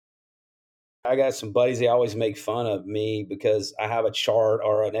I got some buddies, they always make fun of me because I have a chart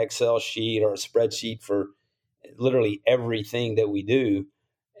or an Excel sheet or a spreadsheet for literally everything that we do.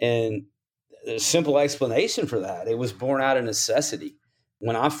 And there's a simple explanation for that. It was born out of necessity.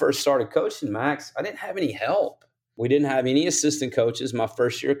 When I first started coaching, Max, I didn't have any help. We didn't have any assistant coaches my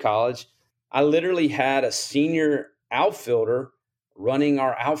first year of college. I literally had a senior outfielder running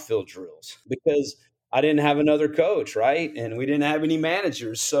our outfield drills because I didn't have another coach, right? And we didn't have any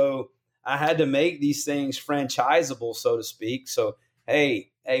managers. So I had to make these things franchisable, so to speak. So, hey,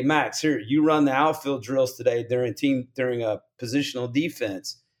 Max, here, you run the outfield drills today during a positional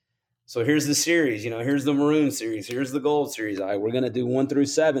defense. So here's the series, here's the maroon series, here's the gold series. All right, we're going to do 1 through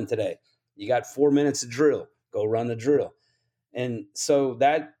 7 today. You got 4 minutes of drill. Go run the drill. And so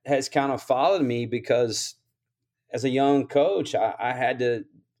that has kind of followed me because as a young coach, I had to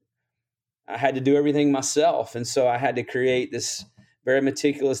do everything myself. And so I had to create this very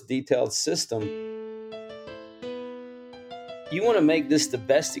meticulous, detailed system. You want to make this the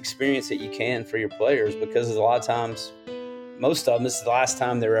best experience that you can for your players because a lot of times, most of them, this is the last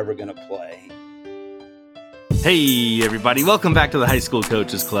time they're ever going to play. Hey everybody, welcome back to the High School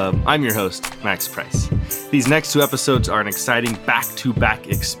Coaches Club. I'm your host, Max Price. These next 2 episodes are an exciting back-to-back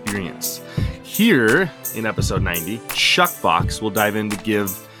experience. Here, in episode 90, Chuck Box will dive in to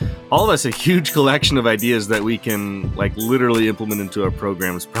give all of us a huge collection of ideas that we can literally implement into our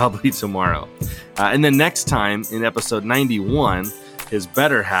programs probably tomorrow. And then next time, in episode 91, his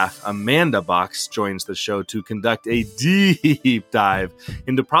better half, Amanda Box, joins the show to conduct a deep dive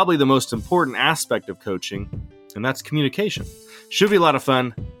into probably the most important aspect of coaching, and that's communication. Should be a lot of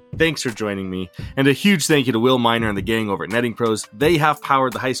fun. Thanks for joining me. And a huge thank you to Will Miner and the gang over at Netting Pros. They have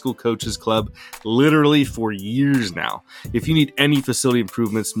powered the High School Coaches Club literally for years now. If you need any facility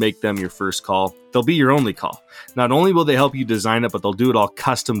improvements, make them your first call. They'll be your only call. Not only will they help you design it, but they'll do it all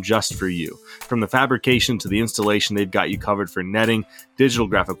custom just for you. From the fabrication to the installation, they've got you covered for netting, digital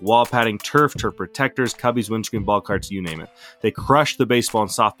graphic wall padding, turf protectors, cubbies, windscreen, ball carts, you name it. They crush the baseball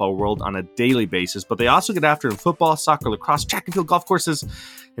and softball world on a daily basis, but they also get after in football, soccer, lacrosse, track and field, golf courses,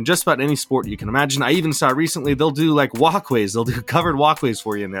 and just about any sport you can imagine. I even saw recently they'll do walkways. They'll do covered walkways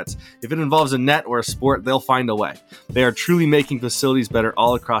for you in nets. If it involves a net or a sport, they'll find a way. They are truly making facilities better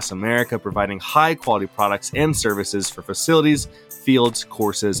all across America, providing high-quality products and services for facilities, fields,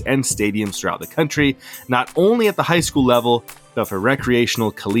 courses, and stadiums throughout the country, not only at the high school level, but for recreational,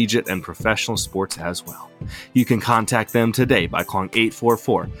 collegiate, and professional sports as well. You can contact them today by calling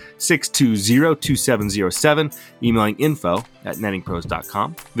 844-620-2707, emailing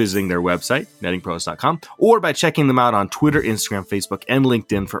info@nettingpros.com, visiting their website, nettingpros.com, or by checking them out on Twitter, Instagram, Facebook, and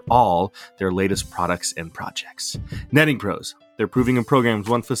LinkedIn for all their latest products and projects. Netting Pros, they're improving in programs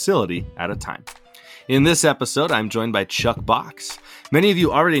one facility at a time. In this episode, I'm joined by Chuck Box. Many of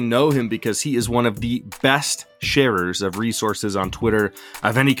you already know him because he is one of the best sharers of resources on Twitter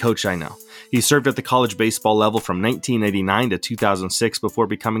of any coach I know. He served at the college baseball level from 1989 to 2006 before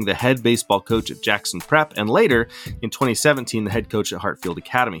becoming the head baseball coach at Jackson Prep, and later, in 2017, the head coach at Hartfield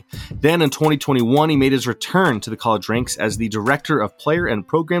Academy. Then in 2021, he made his return to the college ranks as the director of player and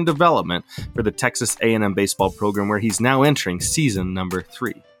program development for the Texas A&M baseball program, where he's now entering season number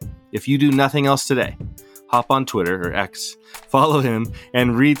 3. If you do nothing else today, hop on Twitter or X, follow him,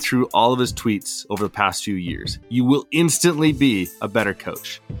 and read through all of his tweets over the past few years. You will instantly be a better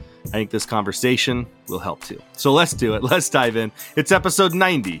coach. I think this conversation will help too. So let's do it. Let's dive in. It's episode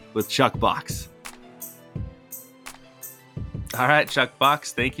 90 with Chuck Box. All right, Chuck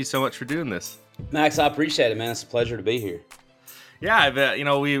Box, thank you so much for doing this. Max, I appreciate it, man. It's a pleasure to be here. Yeah,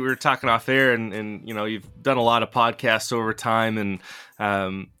 we were talking off air, and you've done a lot of podcasts over time, and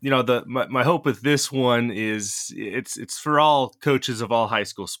my hope with this one is it's for all coaches of all high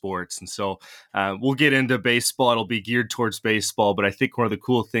school sports, and so we'll get into baseball. It'll be geared towards baseball, but I think one of the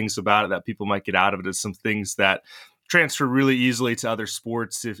cool things about it that people might get out of it is some things that transfer really easily to other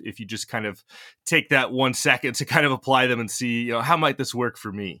sports if you just kind of take that 1 second to kind of apply them and see, how might this work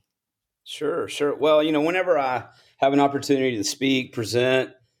for me? Sure. Well, whenever I have an opportunity to speak, present,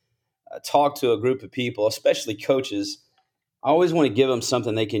 talk to a group of people, especially coaches, I always want to give them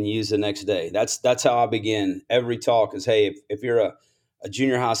something they can use the next day. That's how I begin every talk is, hey, if you're a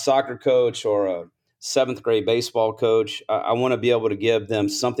junior high soccer coach or a 7th grade baseball coach, I want to be able to give them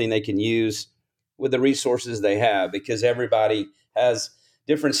something they can use with the resources they have, because everybody has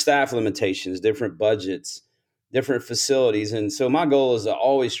different staff limitations, different budgets, different facilities. And so my goal is to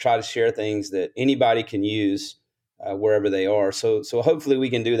always try to share things that anybody can use wherever they are. So hopefully we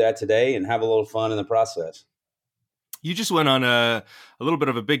can do that today and have a little fun in the process. You just went on a little bit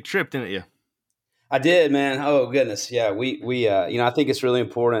of a big trip, didn't you? I did, man. Oh goodness. Yeah. We I think it's really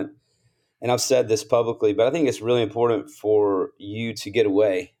important and I've said this publicly, but I think it's really important for you to get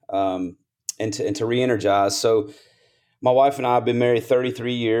away, and to re-energize. So my wife and I have been married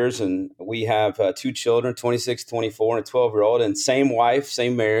 33 years, and we have two children, 26, 24, and a 12-year-old, and same wife,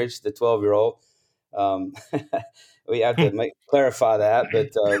 same marriage, the 12-year-old. Um, we have to clarify that,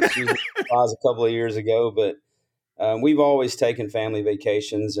 but she was a couple of years ago. But we've always taken family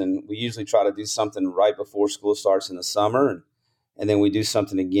vacations, and we usually try to do something right before school starts in the summer, and then we do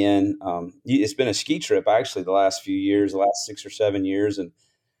something again. It's been a ski trip actually the last few years, the last 6 or 7 years,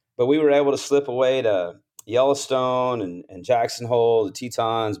 but we were able to slip away to Yellowstone and Jackson Hole, the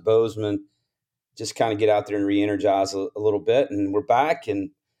Tetons, Bozeman, just kind of get out there and re-energize a little bit, and we're back and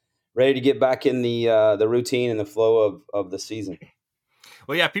ready to get back in the routine and the flow of the season.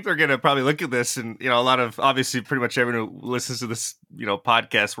 Well, yeah, people are going to probably look at this, and a lot of, obviously pretty much everyone who listens to this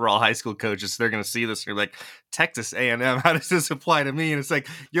podcast, we're all high school coaches, so they're going to see this and you're like, Texas A&M, how does this apply to me? And it's like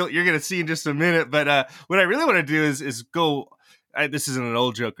you're going to see in just a minute. But what I really want to do is go. This isn't an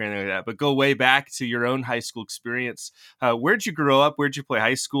old joke or anything like that, but go way back to your own high school experience. Where'd you grow up? Where'd you play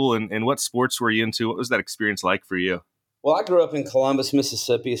high school? And what sports were you into? What was that experience like for you? Well, I grew up in Columbus,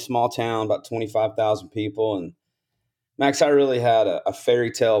 Mississippi, a small town, about 25,000 people. And Max, I really had a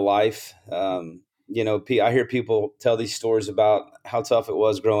fairy tale life. I hear people tell these stories about how tough it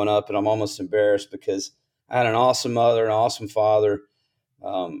was growing up, and I'm almost embarrassed because I had an awesome mother, an awesome father.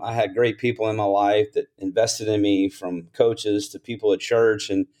 I had great people in my life that invested in me, from coaches to people at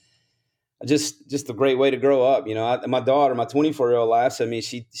church, and just a great way to grow up. My daughter, my 24-year-old, laughs at me.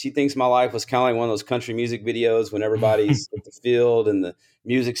 She thinks my life was kind of like one of those country music videos when everybody's at the field and the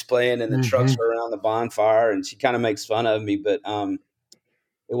music's playing and the trucks are around the bonfire, and she kind of makes fun of me, but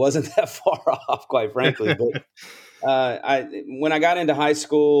it wasn't that far off, quite frankly. But when I got into high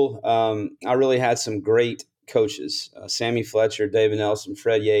school, I really had some great coaches, Sammy Fletcher, David Nelson,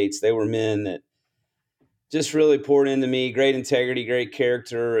 Fred Yates. They were men that just really poured into me. Great integrity, great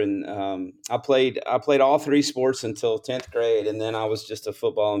character, and I played all three sports until 10th grade, and then I was just a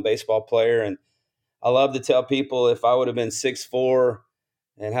football and baseball player. And I love to tell people, if I would have been 6'4"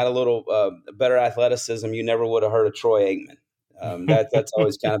 and had a little better athleticism, you never would have heard of Troy Aikman. That's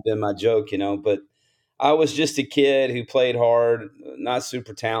always kind of been my joke, But I was just a kid who played hard, not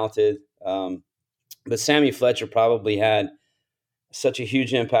super talented. But Sammy Fletcher probably had such a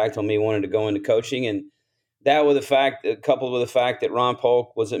huge impact on me wanting to go into coaching, and that coupled with the fact that Ron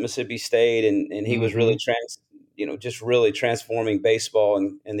Polk was at Mississippi State, and he was really just really transforming baseball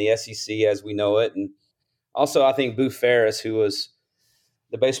and the SEC as we know it. And also, I think Boo Ferris, who was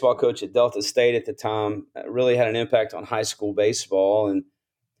the baseball coach at Delta State at the time, really had an impact on high school baseball. And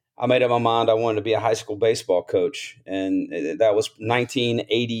I made up my mind I wanted to be a high school baseball coach, and that was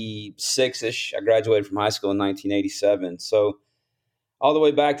 1986-ish. I graduated from high school in 1987. So all the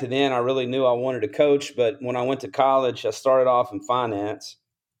way back to then, I really knew I wanted to coach. But when I went to college, I started off in finance.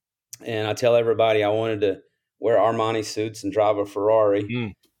 And I tell everybody I wanted to wear Armani suits and drive a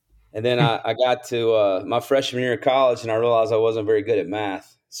Ferrari. And then I got to my freshman year of college, and I realized I wasn't very good at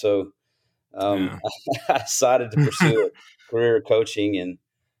math. So I decided to pursue a career coaching, and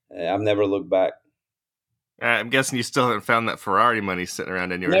I've never looked back. I'm guessing you still haven't found that Ferrari money sitting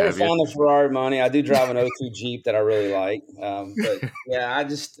around in your head. Never found the Ferrari money. I do drive an 02 Jeep that I really like. But yeah,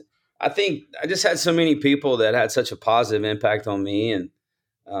 I think I just had so many people that had such a positive impact on me, and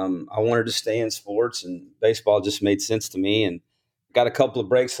I wanted to stay in sports, and baseball just made sense to me, and got a couple of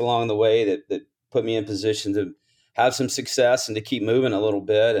breaks along the way that put me in position to have some success and to keep moving a little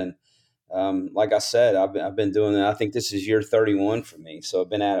bit. And like I said, I've been doing that. I think this is year 31 for me, so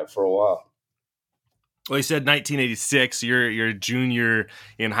I've been at it for a while. Well, you said 1986. You're a junior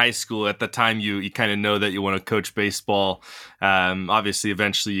in high school. At the time, you kind of know that you want to coach baseball. Obviously,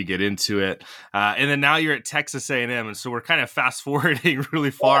 eventually you get into it, and then now you're at Texas A&M, and so we're kind of fast forwarding really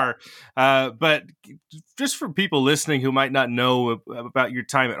far. But just for people listening who might not know about your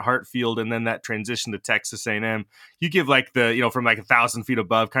time at Hartfield and then that transition to Texas A&M, you give like from like 1,000 feet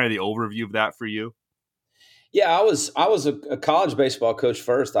above, kind of the overview of that for you. Yeah, I was a college baseball coach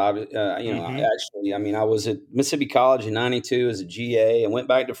first. I was at Mississippi College in '92 as a GA, and went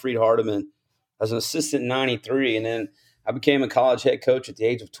back to Freed Hardeman as an assistant in '93, and then I became a college head coach at the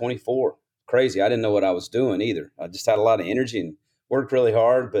age of 24. Crazy! I didn't know what I was doing either. I just had a lot of energy and worked really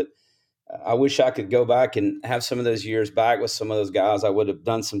hard. But I wish I could go back and have some of those years back with some of those guys. I would have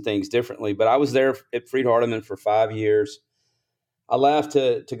done some things differently. But I was there at Freed Hardeman for 5 years. I left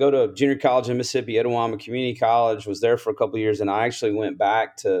to go to junior college in Mississippi, Etowama Community College, was there for a couple of years, and I actually went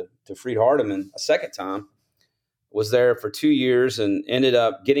back to Freed Hardeman a second time, was there for 2 years, and ended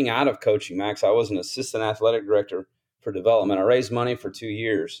up getting out of coaching, Max. I was an assistant athletic director for development. I raised money for 2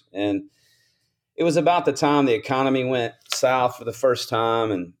 years, and it was about the time the economy went south for the first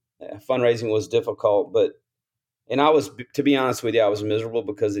time, and fundraising was difficult. And I was, to be honest with you, I was miserable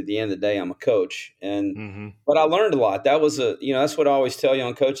because at the end of the day, I'm a coach, but I learned a lot. That was that's what I always tell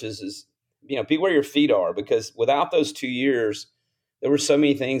young coaches is, be where your feet are, because without those 2 years, there were so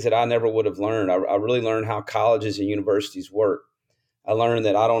many things that I never would have learned. I really learned how colleges and universities work. I learned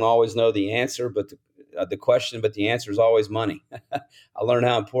that I don't always know the answer, but the question, but the answer is always money. I learned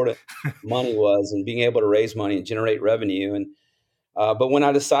how important money was and being able to raise money and generate revenue. But when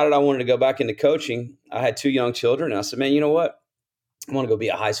I decided I wanted to go back into coaching, I had 2 young children. And I said, man, you know what? I want to go be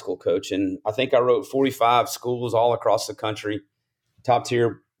a high school coach. And I think I wrote 45 schools all across the country, top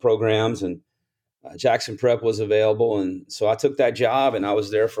tier programs. And Jackson Prep was available. And so I took that job and I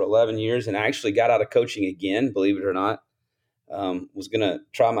was there for 11 years and I actually got out of coaching again, believe it or not. Was going to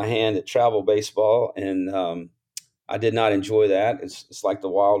try my hand at travel baseball. And I did not enjoy that. It's like the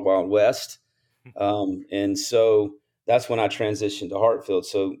wild, wild west. And so that's when I transitioned to Hartfield.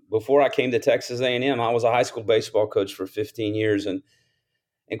 So before I came to Texas A&M, I was a high school baseball coach for 15 years. And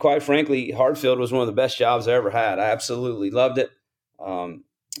quite frankly, Hartfield was one of the best jobs I ever had. I absolutely loved it.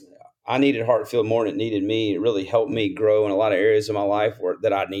 I needed Hartfield more than it needed me. It really helped me grow in a lot of areas of my life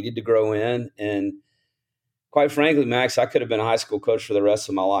that I needed to grow in. And quite frankly, Max, I could have been a high school coach for the rest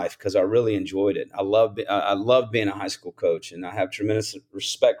of my life because I really enjoyed it. I love being a high school coach, and I have tremendous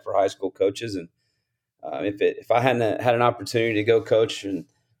respect for high school coaches. And if I hadn't had an opportunity to go coach in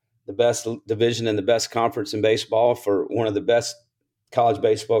the best division and the best conference in baseball for one of the best college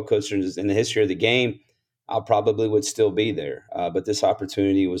baseball coaches in the history of the game, I probably would still be there. But this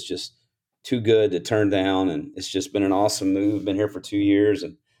opportunity was just too good to turn down, and it's just been an awesome move. Been here for 2 years,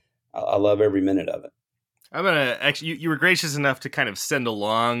 and I love every minute of it. I'm gonna actually. You were gracious enough to kind of send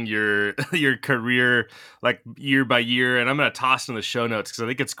along your career like year by year, and I'm gonna toss in the show notes because I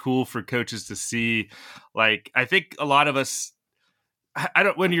think it's cool for coaches to see. Like, I think a lot of us, I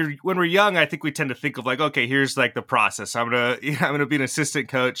don't when we're young, I think we tend to think of like, okay, here's like the process. I'm gonna be an assistant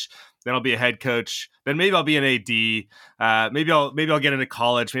coach, then I'll be a head coach, then maybe I'll be an AD, maybe I'll get into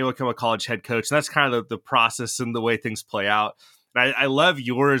college, maybe I'll become a college head coach, and that's kind of the process and the way things play out. And I love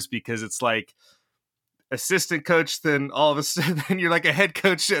yours because it's like assistant coach, then all of a sudden then you're like a head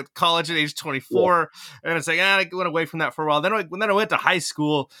coach at college at age 24, and it's like I went away from that for a while. Then I went to high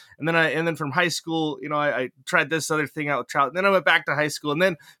school, and then from high school, I tried this other thing out. Then I went back to high school, and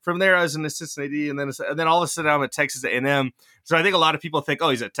then from there I was an assistant AD, and then all of a sudden I'm at Texas A&M. So I think a lot of people think, oh,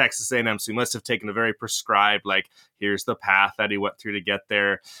 he's at Texas A&M, so he must have taken a very prescribed, like, here's the path that he went through to get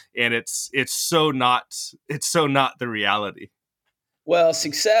there, and it's so not the reality. Well,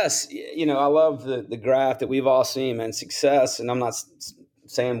 success, I love the graph that we've all seen, man. Success, and I'm not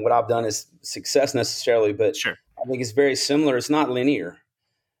saying what I've done is success necessarily, but sure. I think it's very similar. It's not linear.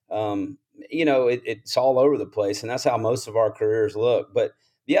 It's all over the place, and that's how most of our careers look. But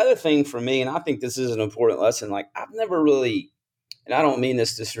the other thing for me, and I think this is an important lesson, like I've never really, and I don't mean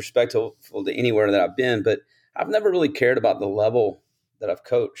this disrespectful to anywhere that I've been, but I've never really cared about the level that I've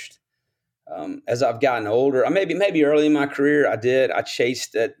coached. As I've gotten older, maybe early in my career, I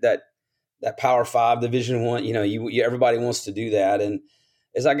chased that Power 5 Division I. Everybody wants to do that. And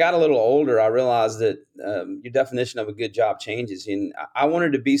as I got a little older, I realized that your definition of a good job changes. And I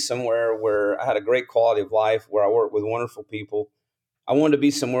wanted to be somewhere where I had a great quality of life, where I work with wonderful people. I wanted to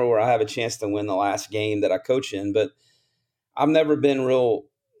be somewhere where I have a chance to win the last game that I coach in. But I've never been real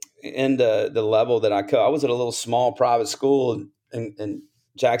into the level that I coach. I was at a little small private school and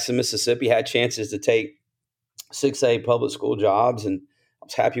Jackson, Mississippi, had chances to take 6A public school jobs, and I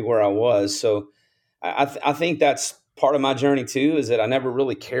was happy where I was. So I think that's part of my journey too, is that I never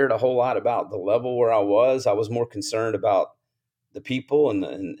really cared a whole lot about the level where I was. I was more concerned about the people and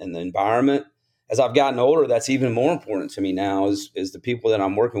the environment. As I've gotten older, that's even more important to me now is the people that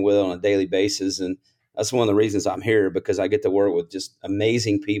I'm working with on a daily basis. And that's one of the reasons I'm here, because I get to work with just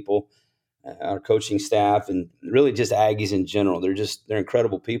amazing people. Our coaching staff, and really just Aggies in general. They're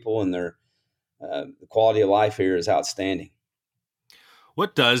incredible people, and the quality of life here is outstanding.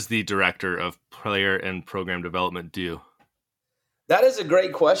 What does the director of player and program development do? That is a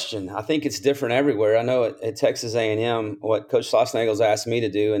great question. I think it's different everywhere. I know at Texas A&M, what Coach Schlossnagel's asked me to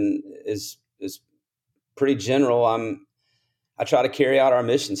do and is pretty general. I try to carry out our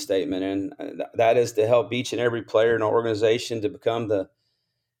mission statement, and that is to help each and every player in our organization to become the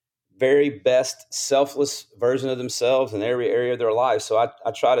very best selfless version of themselves in every area of their life. So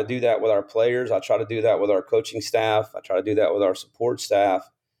I try to do that with our players. I try to do that with our coaching staff. I try to do that with our support staff,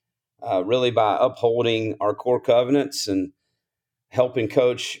 really by upholding our core covenants and helping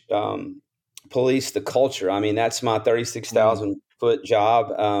coach police the culture. I mean, that's my 36,000 foot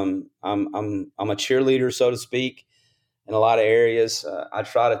job. I'm a cheerleader, so to speak, in a lot of areas. I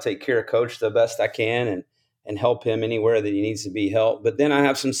try to take care of Coach the best I can and help him anywhere that he needs to be helped. But then I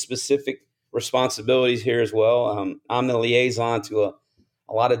have some specific responsibilities here as well. I'm the liaison to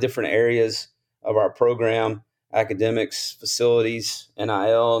a lot of different areas of our program: academics, facilities,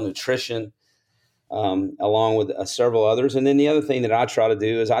 NIL, nutrition, along with several others. And then the other thing that I try to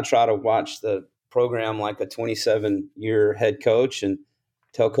do is I try to watch the program like a 27-year head coach and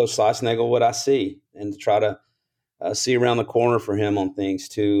tell Coach Schlossnagle what I see and try to see around the corner for him on things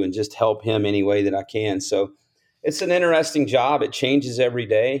too, and just help him any way that I can. So it's an interesting job. It changes every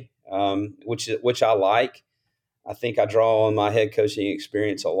day, which I like. I think I draw on my head coaching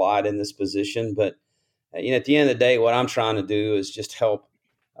experience a lot in this position. But at the end of the day, what I'm trying to do is just help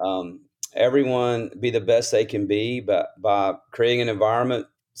everyone be the best they can be by creating an environment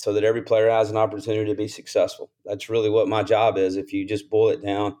so that every player has an opportunity to be successful. That's really what my job is, if you just boil it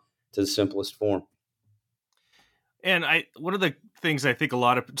down to the simplest form. And one of the things I think a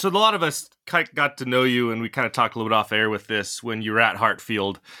lot of us got to know you, and we kind of talked a little bit off air with this when you were at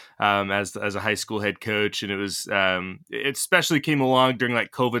Hartfield as a high school head coach, and it was it especially came along during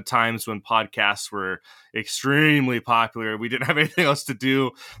like COVID times when podcasts were extremely popular. We didn't have anything else to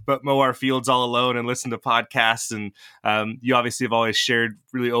do but mow our fields all alone and listen to podcasts. And you obviously have always shared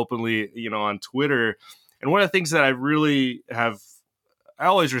really openly, on Twitter. And one of the things that I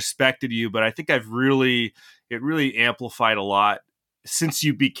always respected you, but I think it really amplified a lot since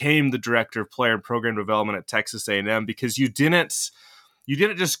you became the director of player and program development at Texas A&M, because you didn't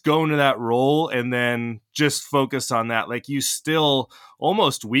just go into that role and then just focus on that. Like, you still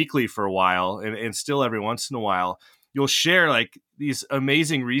almost weekly for a while and still every once in a while, you'll share like these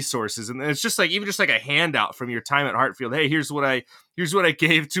amazing resources. And it's just like, even just like a handout from your time at Hartfield. Hey, here's what I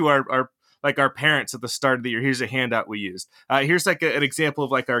gave to our parents at the start of the year. Here's a handout we used. Here's like an example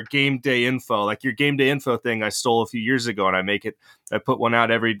of like our game day info, like your game day info thing I stole a few years ago, and I put one out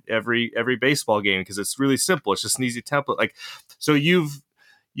every baseball game because it's really simple. It's just an easy template. Like, so you've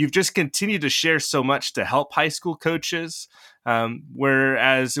just continued to share so much to help high school coaches.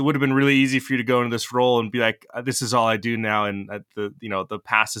 Whereas it would have been really easy for you to go into this role and be like, this is all I do now. And the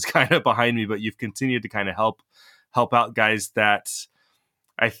past is kind of behind me, but you've continued to kind of help out guys that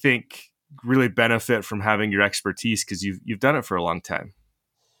I think really benefit from having your expertise, because you've done it for a long time.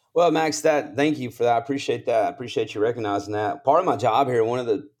 Well, Max, thank you for that. I appreciate that. I appreciate you recognizing that. Part of my job here, one of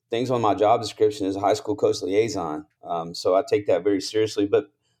the things on my job description is a high school coach liaison. So I take that very seriously. But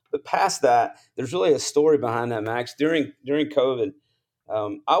past that, there's really a story behind that, Max. During COVID,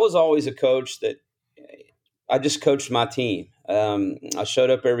 I was always a coach that I just coached my team. I showed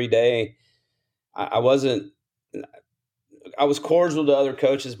up every day. I was cordial to other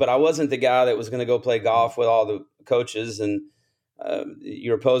coaches, but I wasn't the guy that was going to go play golf with all the coaches and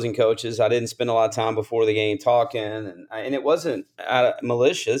your opposing coaches. I didn't spend a lot of time before the game talking, and it wasn't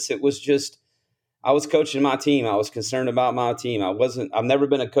malicious. It was just I was coaching my team. I was concerned about my team. I've never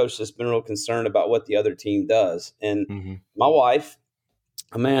been a coach that's been real concerned about what the other team does. And my wife,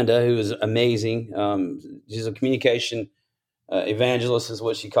 Amanda, who is amazing, she's a communication evangelist is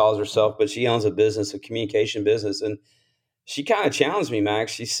what she calls herself, but she owns a communication business. And she kind of challenged me,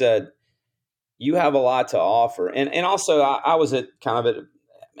 Max. She said, you have a lot to offer. And also I was at kind of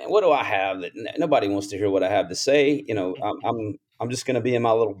man, what do I have that nobody wants to hear what I have to say? I'm just going to be in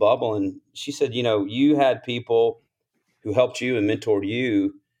my little bubble. And she said, you had people who helped you and mentored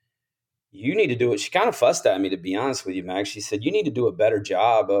you. You need to do it. She kind of fussed at me, to be honest with you, Max. She said, you need to do a better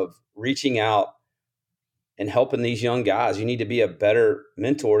job of reaching out and helping these young guys. You need to be a better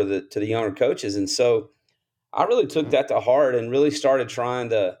mentor to the younger coaches. And so I really took that to heart and really started trying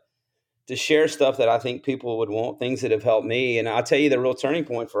to share stuff that I think people would want, things that have helped me. And I'll tell you the real turning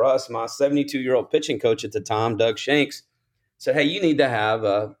point for us, my 72-year-old pitching coach at the time, Doug Shanks, said, hey, you need to have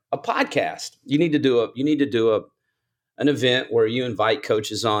a podcast. You need to do an event where you invite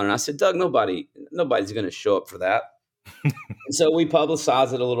coaches on. And I said, Doug, nobody's going to show up for that. And so we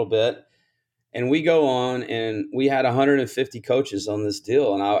publicized it a little bit, and we go on, and we had 150 coaches on this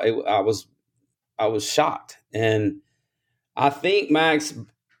deal. And I was shocked. And I think, Max,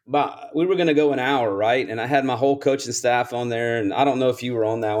 we were going to go an hour, right? And I had my whole coaching staff on there. And I don't know if you were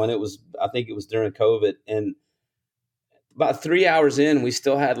on that one. I think it was during COVID. And about 3 hours in, we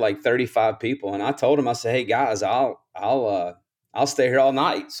still had like 35 people. And I told them, I said, hey guys, I'll stay here all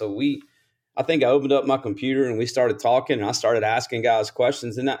night. So I think I opened up my computer and we started talking, and I started asking guys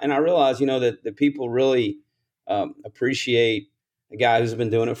questions. And I realized, that the people really appreciate a guy who's been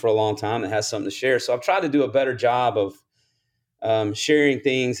doing it for a long time that has something to share. So I've tried to do a better job of sharing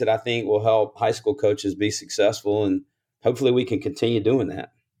things that I think will help high school coaches be successful. And hopefully we can continue doing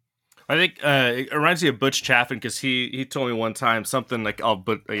that. I think it reminds me of Butch Chaffin, because he told me one time something like,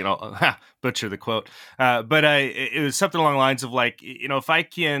 butcher the quote, but it was something along the lines of like, if I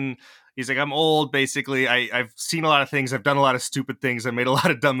can, he's like, I'm old, basically. I've seen a lot of things. I've done a lot of stupid things. I made a lot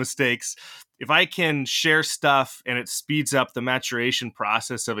of dumb mistakes. If I can share stuff and it speeds up the maturation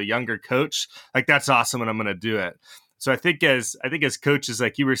process of a younger coach, like that's awesome, and I'm going to do it. So I think as coaches,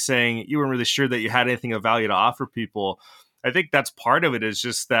 like you were saying, you weren't really sure that you had anything of value to offer people. I think that's part of it, is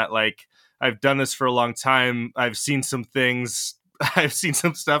just that, like, I've done this for a long time. I've seen some things. I've seen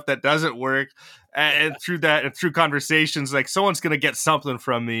some stuff that doesn't work. And through conversations, like, someone's going to get something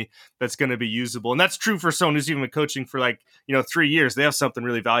from me that's going to be usable. And that's true for someone who's even been coaching for 3 years. They have something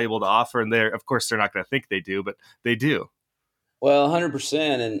really valuable to offer. And of course, they're not going to think they do, but they do. Well,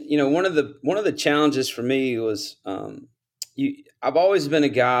 100%. And, one of the challenges for me was I've always been a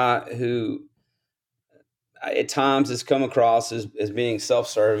guy who at times has come across as being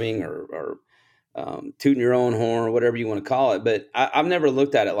self-serving or tooting your own horn or whatever you want to call it. But I've never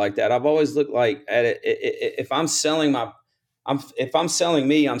looked at it like that. I've always looked at it. If I'm selling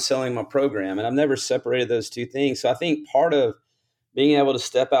me, I'm selling my program, and I've never separated those two things. So I think part of being able to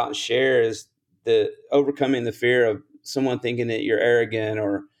step out and share is the overcoming the fear of someone thinking that you're arrogant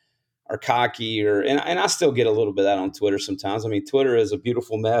or cocky, and I still get a little bit of that on Twitter sometimes. I mean, Twitter is a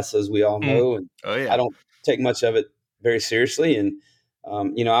beautiful mess, as we all know, and I don't take much of it very seriously. And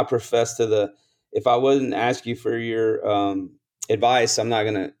I profess if I wouldn't ask you for your advice, I'm not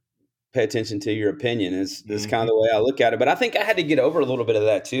going to pay attention to your opinion. It's kind of the way I look at it. But I think I had to get over a little bit of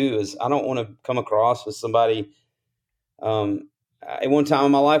that too. Is I don't want to come across as somebody. At one time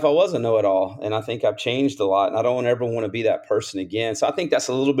in my life, I was a know-it-all, and I think I've changed a lot, and I don't ever want to be that person again. So I think that's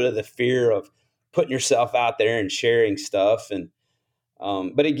a little bit of the fear of putting yourself out there and sharing stuff. And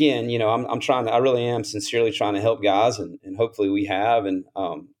but again, I'm trying to. I really am sincerely trying to help guys, and hopefully we have. And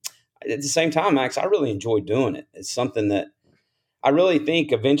at the same time, Max, I really enjoy doing it. It's something that I really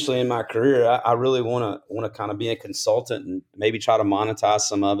think eventually in my career, I really want to kind of be a consultant and maybe try to monetize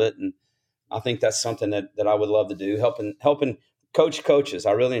some of it. And I think that's something that I would love to do, helping coach coaches.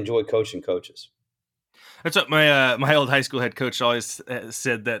 I really enjoy coaching coaches. That's what my old high school head coach always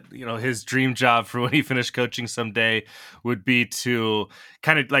said, that his dream job for when he finished coaching someday would be to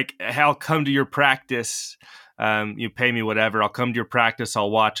kind of like, I'll come to your practice, you pay me whatever, I'll come to your practice,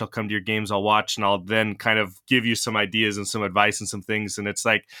 I'll watch, I'll come to your games, I'll watch, and I'll then kind of give you some ideas and some advice and some things. And it's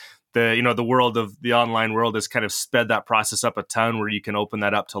like the world of the online world has kind of sped that process up a ton, where you can open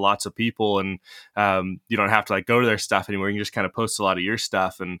that up to lots of people, and you don't have to like go to their stuff anymore. You can just kind of post a lot of your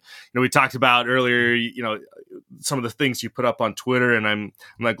stuff. And we talked about earlier, some of the things you put up on Twitter, and I'm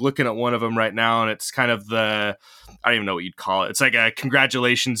like looking at one of them right now, and it's kind of I don't even know what you'd call it. It's like a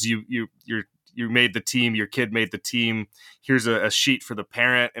congratulations, you made the team, your kid made the team. Here's a sheet for the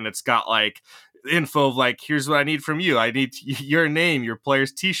parent, and it's got like info of like, here's what I need from you. I need your name, your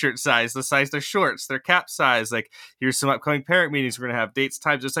player's t-shirt size, the size their shorts, their cap size. Like, here's some upcoming parent meetings we're gonna have, dates,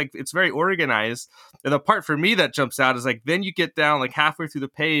 times. It's like, it's very organized. And the part for me that jumps out is like, then you get down like halfway through the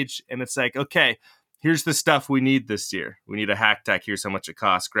page, and it's like, okay, here's the stuff we need this year. We need a hack tag. Here's how much it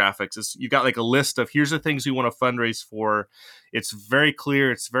costs. Graphics. You got like a list of, here's the things we want to fundraise for. It's very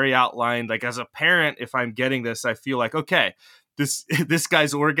clear. It's very outlined. Like, as a parent, if I'm getting this, I feel like, okay, this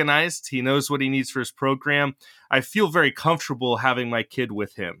guy's organized. He knows what he needs for his program. I feel very comfortable having my kid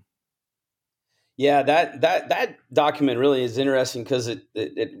with him. Yeah, that document really is interesting, because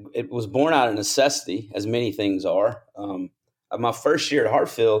it was born out of necessity, as many things are. My first year at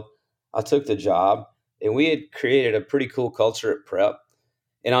Hartfield, I took the job, and we had created a pretty cool culture at Prep.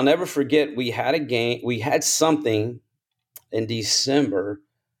 And I'll never forget, we had something in December,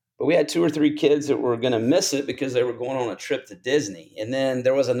 but we had 2 or 3 kids that were going to miss it because they were going on a trip to Disney. And then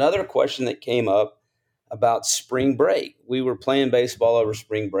there was another question that came up about spring break. We were playing baseball over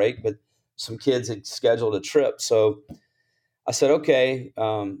spring break, but some kids had scheduled a trip. So I said, okay,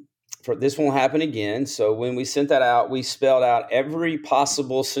 this won't happen again. So when we sent that out, we spelled out every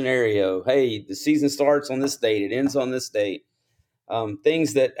possible scenario. Hey, the season starts on this date, it ends on this date.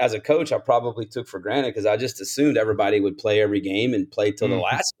 Things that as a coach I probably took for granted, because I just assumed everybody would play every game and play till the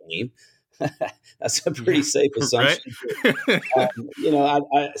last game. That's a pretty safe assumption.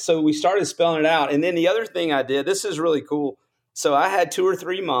 Right? So we started spelling it out. And then the other thing I did, this is really cool. So I had 2 or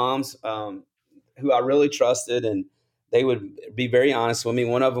 3 moms who I really trusted, and they would be very honest with me.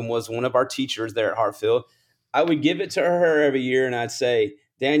 One of them was one of our teachers there at Hartfield. I would give it to her every year, and I'd say,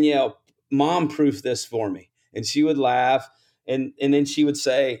 Danielle, mom proof this for me. And she would laugh. And then she would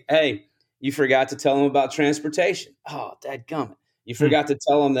say, hey, you forgot to tell them about transportation. Oh, dadgummit. You forgot to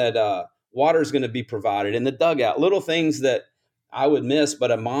tell them that water's going to be provided in the dugout, little things that I would miss,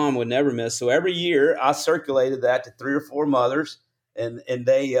 but a mom would never miss. So every year I circulated that to 3 or 4 mothers, and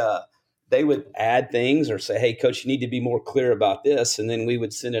they would add things or say, hey, coach, you need to be more clear about this. And then we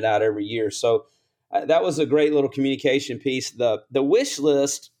would send it out every year. So that was a great little communication piece. The wish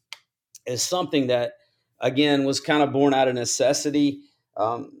list is something that, again, was kind of born out of necessity.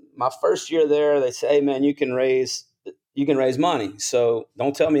 My first year there, they say, hey, man, you can raise money. So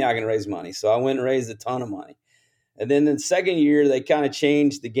don't tell me I can raise money. So I went and raised a ton of money. And then the second year, they kind of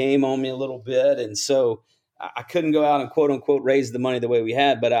changed the game on me a little bit. And so I couldn't go out and quote unquote raise the money the way we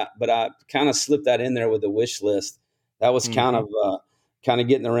had, but I kind of slipped that in there with the wish list. That was kind of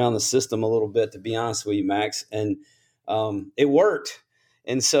getting around the system a little bit, to be honest with you, Max. And it worked.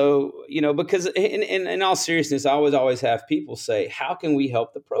 And so, because in all seriousness, I always have people say, how can we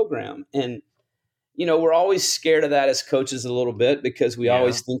help the program? And, we're always scared of that as coaches a little bit, because we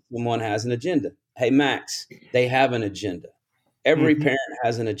always think someone has an agenda. Hey, Max, they have an agenda. Every parent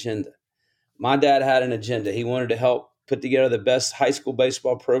has an agenda. My dad had an agenda. He wanted to help put together the best high school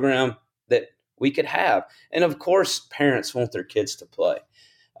baseball program that we could have. And of course, parents want their kids to play.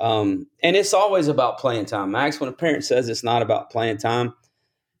 And it's always about playing time. Max, when a parent says it's not about playing time,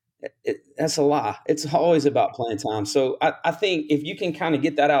 that's a lie. It's always about playing time. So I think if you can kind of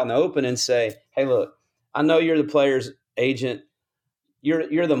get that out in the open and say, hey, look, I know you're the player's agent.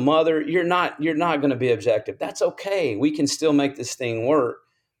 You're the mother. You're not going to be objective. That's okay. We can still make this thing work.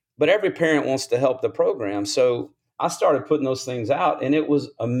 But every parent wants to help the program. So I started putting those things out, and it was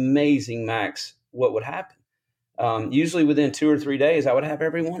amazing, Max, what would happen. Usually within 2 or 3 days, I would have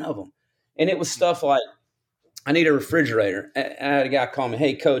every one of them. And it was stuff like, I need a refrigerator. I had a guy call me,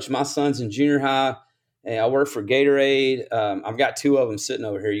 hey, coach, my son's in junior high, and I work for Gatorade. I've got 2 of them sitting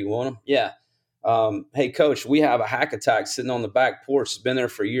over here. You want them? Yeah. Hey, coach, we have a Hack Attack sitting on the back porch. It's been there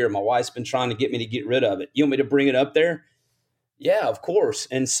for a year. My wife's been trying to get me to get rid of it. You want me to bring it up there? Yeah, of course.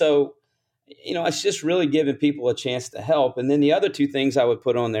 And so, it's just really giving people a chance to help. And then the other 2 things I would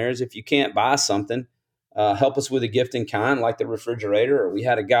put on there is, if you can't buy something, help us with a gift in kind, like the refrigerator. Or we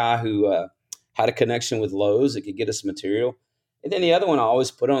had a guy who had a connection with Lowe's that could get us material. And then the other one I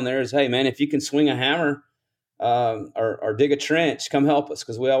always put on there is, hey, man, if you can swing a hammer or dig a trench, come help us,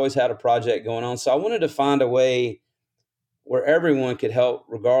 because we always had a project going on. So I wanted to find a way where everyone could help,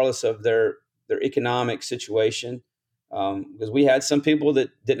 regardless of their economic situation. Because we had some people that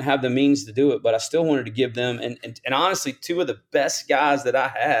didn't have the means to do it, but I still wanted to give them, and honestly, 2 of the best guys that I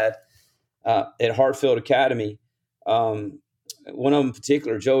had at Hartfield Academy, one of them in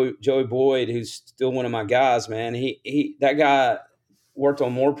particular, Joey Boyd, who's still one of my guys, man, that guy worked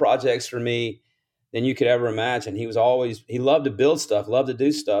on more projects for me than you could ever imagine. He loved to build stuff, loved to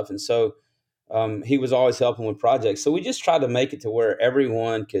do stuff. And so he was always helping with projects. So we just tried to make it to where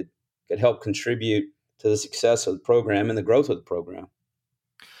everyone could help contribute to the success of the program and the growth of the program.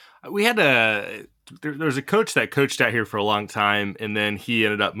 We had there was a coach that coached out here for a long time, and then he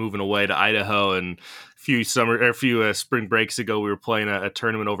ended up moving away to Idaho. And a few spring breaks ago, we were playing a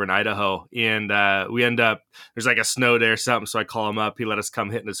tournament over in Idaho, and we end up, there's like a snow day or something. So I call him up. He let us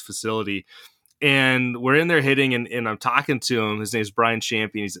come hit in his facility, and we're in there hitting, and I'm talking to him. His name's Brian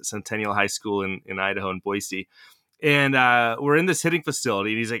Champion. He's at Centennial High School in Idaho in Boise. And we're in this hitting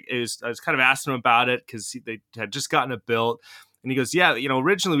facility, and he's like, I was kind of asking him about it, because they had just gotten it built. And he goes, yeah,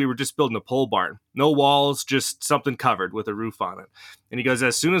 originally we were just building a pole barn, no walls, just something covered with a roof on it. And he goes,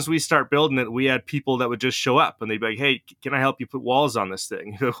 as soon as we start building it, we had people that would just show up, and they'd be like, hey, can I help you put walls on this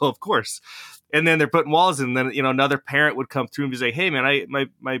thing? Well, of course. And then they're putting walls in. And then, another parent would come through and be like, hey, man,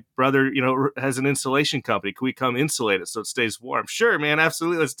 my brother, has an insulation company. Can we come insulate it so it stays warm? Sure, man.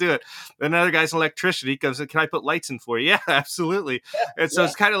 Absolutely. Let's do it. Another guy's an electrician. He comes, can I put lights in for you? Yeah, absolutely. Yeah, and so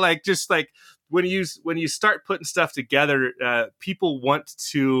it's kind of like, just like when you start putting stuff together, people want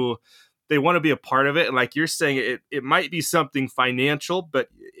to be a part of it. And like you're saying, it might be something financial,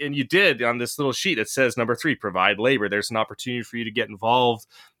 and you did on this little sheet, it says number 3, provide labor. There's an opportunity for you to get involved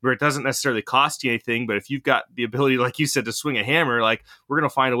where it doesn't necessarily cost you anything. But if you've got the ability, like you said, to swing a hammer, like, we're going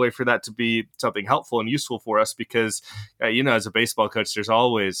to find a way for that to be something helpful and useful for us, because, as a baseball coach, there's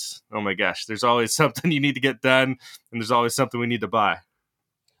always, oh my gosh, there's always something you need to get done, and there's always something we need to buy.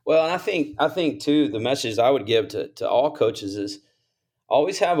 Well, and I think too, the message I would give to all coaches is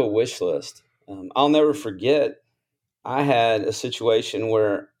always have a wish list. I'll never forget, I had a situation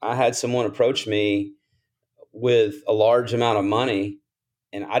where I had someone approach me with a large amount of money,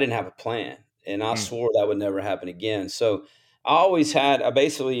 and I didn't have a plan, and I swore that would never happen again. So I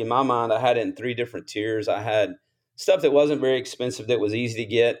basically, in my mind, I had it in 3 different tiers. I had stuff that wasn't very expensive, that was easy to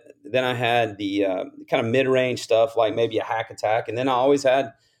get. Then I had the kind of mid-range stuff, like maybe a Hack Attack. And then I always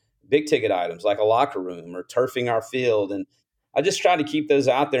had big ticket items like a locker room or turfing our field. And I just tried to keep those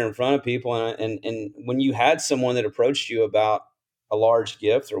out there in front of people. And when you had someone that approached you about a large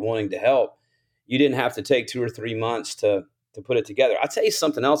gift or wanting to help, you didn't have to take 2 or 3 months to put it together. I'll tell you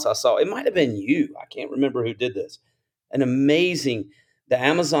something else I saw. It might have been you. I can't remember who did this. An amazing, the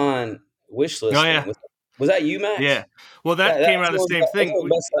Amazon wish list. Oh, yeah. Was that you, Max? Yeah. Well, that came out of the same thing. That's one of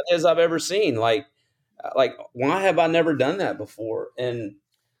the best ideas I've ever seen. Like, why have I never done that before? And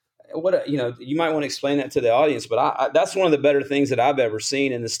you might want to explain that to the audience, but I that's one of the better things that I've ever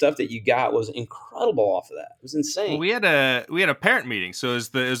seen. And the stuff that you got was incredible off of that. It was insane. Well, we had a parent meeting. So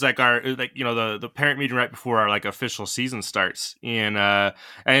it was like the parent meeting right before our like official season starts. And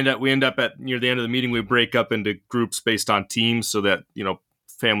we end up at near the end of the meeting, we break up into groups based on teams so that,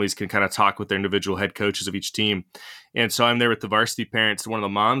 families can kind of talk with their individual head coaches of each team. And so I'm there with the varsity parents. One of the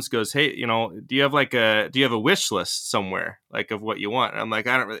moms goes, "Hey, do you have a wish list somewhere, like of what you want?" And I'm like,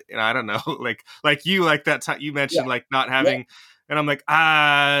 I don't know. like you, like that time you mentioned, like not having, yeah. And I'm like,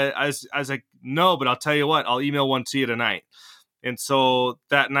 I was like, no, but I'll tell you what, I'll email one to you tonight. And so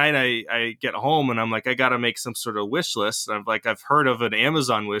that night I get home and I'm like, I got to make some sort of wish list. And I'm like, I've heard of an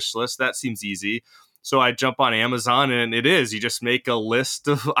Amazon wish list. That seems easy. So I jump on Amazon, and you just make a list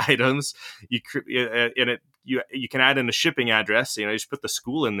of items. You can add in a shipping address. You just put the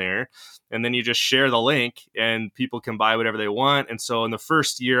school in there, and then you just share the link, and people can buy whatever they want. And so in the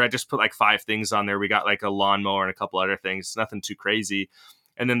first year, I just put like 5 things on there. We got like a lawnmower and a couple other things, nothing too crazy.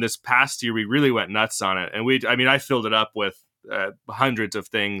 And then this past year, we really went nuts on it, and I filled it up with hundreds of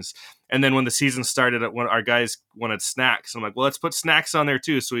things. And then when the season started, when our guys wanted snacks, I'm like, well, let's put snacks on there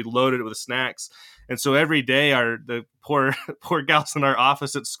too. So we loaded it with snacks. And so every day the poor gals in our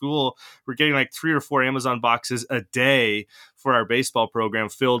office at school were getting like 3 or 4 Amazon boxes a day for our baseball program,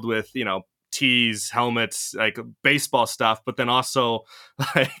 filled with, tees, helmets, like baseball stuff. But then also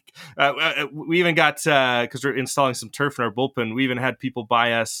like we even got, because we're installing some turf in our bullpen, we even had people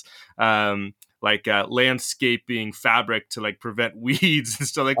buy us landscaping fabric to like prevent weeds and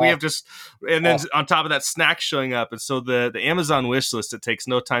stuff. Like we have just, and then on top of that, snacks showing up. And so the Amazon wish list, it takes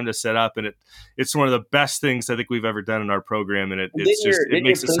no time to set up, and it's one of the best things I think we've ever done in our program. And it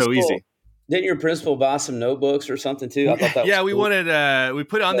makes it so easy. Didn't your principal buy some notebooks or something too? I thought that was cool. We wanted, we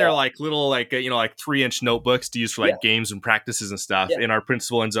put on there like little, 3-inch notebooks to use for games and practices and stuff. Yeah. And our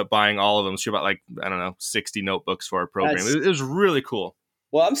principal ends up buying all of them. She bought 60 notebooks for our program. It was really cool.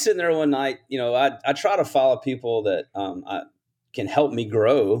 Well, I'm sitting there one night, I try to follow people that can help me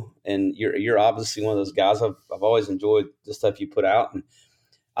grow. And you're obviously one of those guys. I've always enjoyed the stuff you put out. And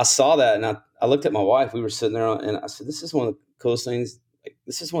I saw that, and I looked at my wife. We were sitting there, and I said, this is one of the coolest things.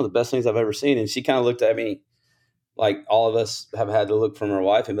 This is one of the best things I've ever seen. And she kind of looked at me like all of us have had to look from our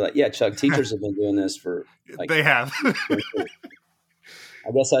wife and be like, yeah, Chuck, teachers have been doing this for they have.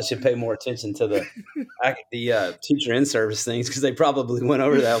 I guess I should pay more attention to the teacher in-service things, because they probably went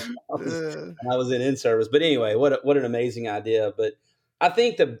over that when I was in service. But anyway, what an amazing idea. But I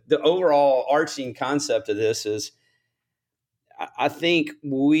think the overall arching concept of this is, I think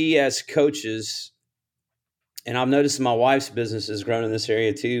we as coaches, and I've noticed my wife's business has grown in this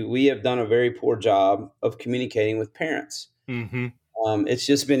area too, we have done a very poor job of communicating with parents. Mm-hmm. It's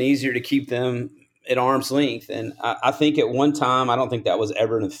just been easier to keep them at arm's length. And I think at one time, I don't think that was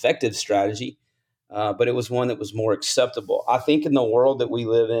ever an effective strategy, but it was one that was more acceptable. I think in the world that we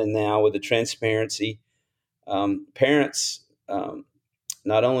live in now with the transparency, parents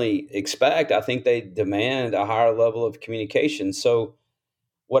not only expect, I think they demand a higher level of communication. So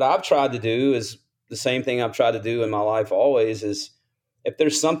what I've tried to do is the same thing I've tried to do in my life always, is if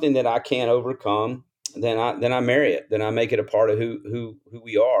there's something that I can't overcome, then I marry it. Then I make it a part of who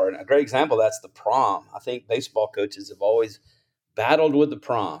we are. And a great example, that's the prom. I think baseball coaches have always battled with the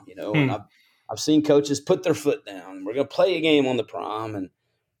prom, and I've seen coaches put their foot down. We're going to play a game on the prom. And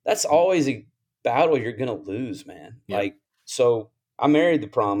that's always a battle you're going to lose, man. Yeah. So I married the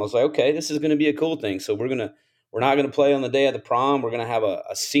prom. I was like, okay, this is going to be a cool thing. So we're not going to play on the day of the prom. We're going to have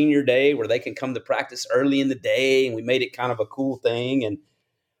a senior day where they can come to practice early in the day. And we made it kind of a cool thing. And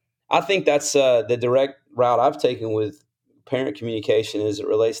I think that's the direct route I've taken with parent communication as it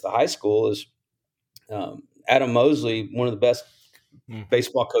relates to high school is Adam Mosley, one of the best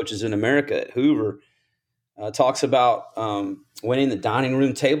baseball coaches in America at Hoover, talks about winning the dining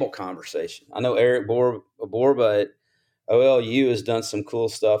room table conversation. I know Eric Borba at OLU has done some cool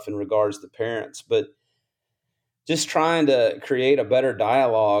stuff in regards to parents, but just trying to create a better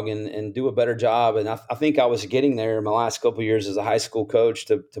dialogue and do a better job. And I think I was getting there in my last couple of years as a high school coach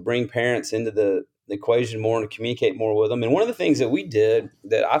to bring parents into the equation more and to communicate more with them. And one of the things that we did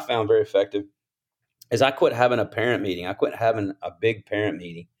that I found very effective is I quit having a parent meeting. I quit having a big parent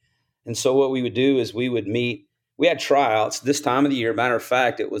meeting. And so what we would do is we would meet. We had tryouts this time of the year. Matter of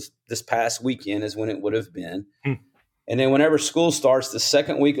fact, it was this past weekend is when it would have been. And then whenever school starts, the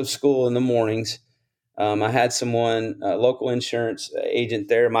second week of school in the mornings, I had someone, local insurance agent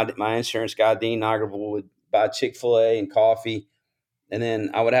there. My insurance guy, Dean Nigerville, would buy Chick-fil-A and coffee. And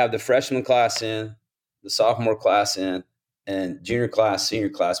then I would have the freshman class in, the sophomore class in, and junior class, senior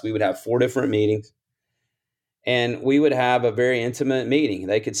class. We would have 4 different meetings. And we would have a very intimate meeting.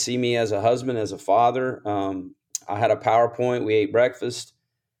 They could see me as a husband, as a father. I had a PowerPoint. We ate breakfast.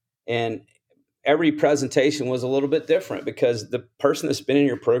 And every presentation was a little bit different because the person that's been in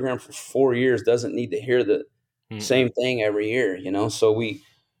your program for 4 years doesn't need to hear the same thing every year, So we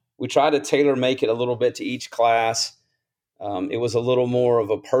try to tailor make it a little bit to each class. It was a little more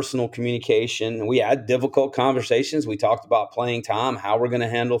of a personal communication. We had difficult conversations. We talked about playing time, how we're going to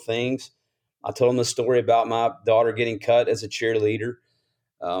handle things. I told them the story about my daughter getting cut as a cheerleader,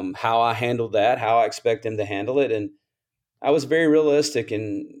 how I handled that, how I expect them to handle it. And I was very realistic.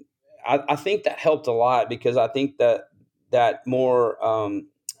 And I think that helped a lot because I think that more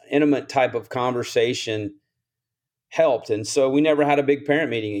intimate type of conversation helped. And so we never had a big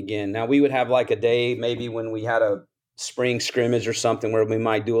parent meeting again. Now we would have like a day, maybe when we had a spring scrimmage or something where we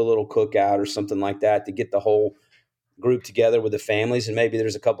might do a little cookout or something like that to get the whole group together with the families. And maybe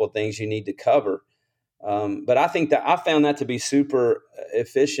there's a couple of things you need to cover. But I think that I found that to be super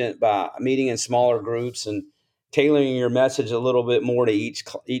efficient by meeting in smaller groups and tailoring your message a little bit more to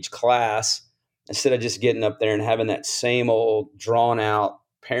each class instead of just getting up there and having that same old drawn out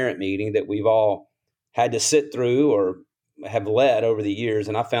parent meeting that we've all had to sit through or have led over the years.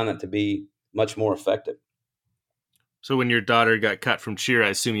 And I found that to be much more effective. So when your daughter got cut from cheer, I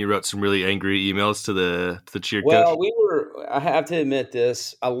assume you wrote some really angry emails to the cheer coach? Well, I have to admit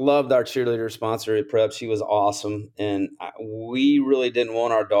this. I loved our cheerleader sponsor at Prep. She was awesome. And we really didn't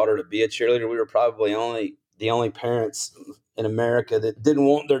want our daughter to be a cheerleader. We were probably the only parents in America that didn't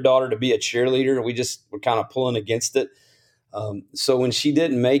want their daughter to be a cheerleader. We just were kind of pulling against it. So when she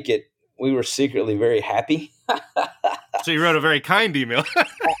didn't make it, we were secretly very happy. So you wrote a very kind email.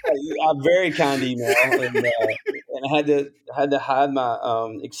 A very kind email, and I had to hide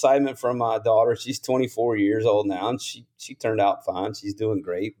my excitement from my daughter. She's 24 years old now, and she turned out fine. She's doing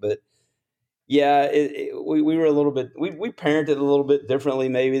great, but yeah, we were a little bit we parented a little bit differently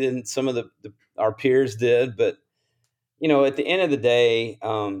maybe than some of our peers did, but at the end of the day,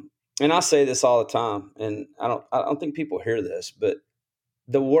 and I say this all the time, and I don't think people hear this, but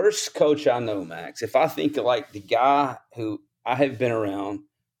the worst coach I know, Max, if I think of like the guy who I have been around,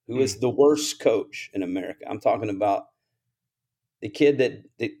 who is the worst coach in America, I'm talking about the kid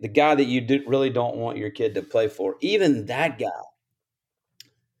the guy that you really don't want your kid to play for. Even that guy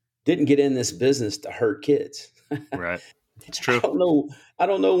didn't get in this business to hurt kids. Right. It's true. I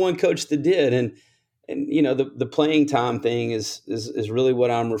don't know one coach that did. And the playing time thing is really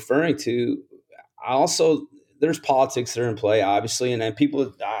what I'm referring to. There's politics that are in play, obviously, and then people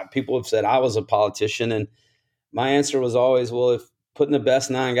have said I was a politician, and my answer was always, well, if putting the best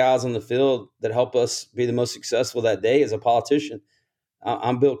 9 guys on the field that help us be the most successful that day as a politician,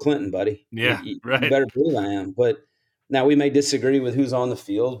 I'm Bill Clinton, buddy. Yeah, right. You better believe I am. But now we may disagree with who's on the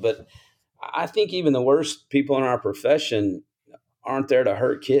field, but I think even the worst people in our profession aren't there to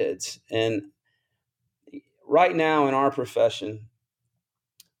hurt kids. And right now in our profession,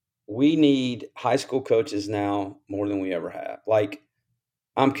 we need high school coaches now more than we ever have. Like,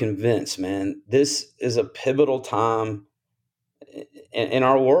 I'm convinced, man, this is a pivotal time in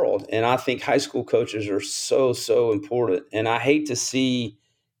our world. And I think high school coaches are so, so important. And I hate to see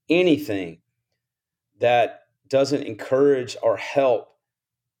anything that doesn't encourage or help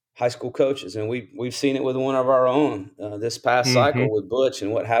high school coaches. And we've seen it with one of our own this past cycle with Butch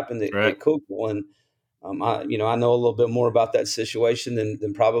and what happened at Cookville. And I know a little bit more about that situation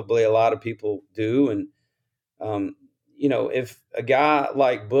than probably a lot of people do. And, if a guy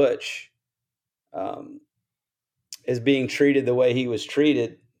like Butch is being treated the way he was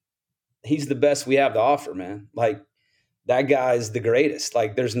treated, he's the best we have to offer, man. Like, that guy is the greatest.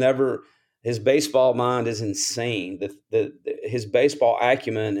 Like, his baseball mind is insane. His baseball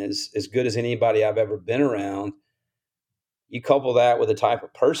acumen is as good as anybody I've ever been around. You couple that with the type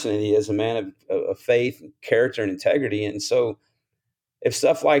of person he is, a man of faith, and character, and integrity. And so if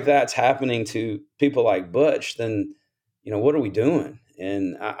stuff like that's happening to people like Butch, then, what are we doing?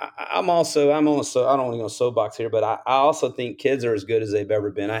 And I'm also, I don't want to go soapbox here, but I also think kids are as good as they've ever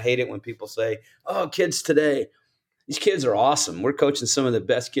been. I hate it when people say, oh, kids today, these kids are awesome. We're coaching some of the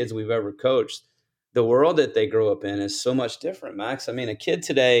best kids we've ever coached. The world that they grow up in is so much different, Max. I mean, a kid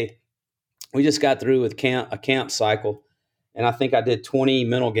today, we just got through with a camp cycle. And I think I did 20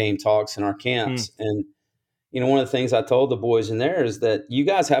 mental game talks in our camps. And, one of the things I told the boys in there is that you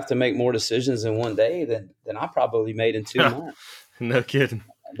guys have to make more decisions in one day than I probably made in 2 months. No kidding.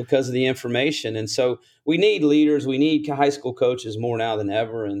 Because of the information. And so we need leaders. We need high school coaches more now than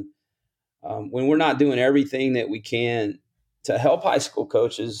ever. And when we're not doing everything that we can to help high school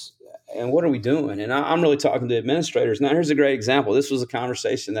coaches, and what are we doing? And I'm really talking to administrators. Now, here's a great example. This was a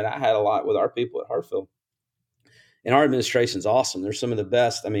conversation that I had a lot with our people at Hartfield. And our administration's awesome. They're some of the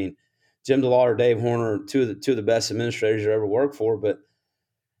best. I mean, Jim DeLauder, Dave Horner, two of the best administrators you ever worked for. But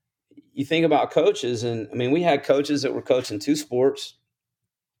you think about coaches, and I mean, we had coaches that were coaching 2 sports.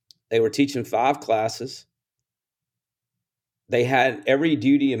 They were teaching 5 classes. They had every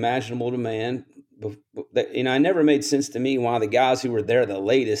duty imaginable to man. It never made sense to me why the guys who were there the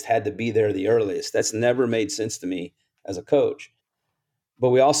latest had to be there the earliest. That's never made sense to me as a coach. But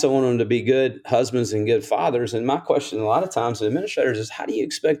we also want them to be good husbands and good fathers. And my question a lot of times to administrators is, how do you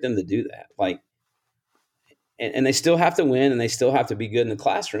expect them to do that? And they still have to win, and they still have to be good in the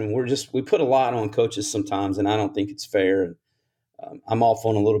classroom. We put a lot on coaches sometimes, and I don't think it's fair. And I'm off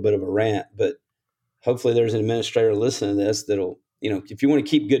on a little bit of a rant, but hopefully there's an administrator listening to this that'll, if you want to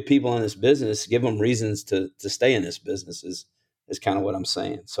keep good people in this business, give them reasons to stay in this business is kind of what I'm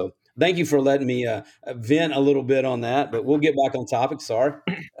saying. So thank you for letting me vent a little bit on that, but we'll get back on topic. Sorry.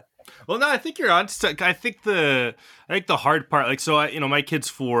 Well, no, I think you're on. I think the hard part, my kid's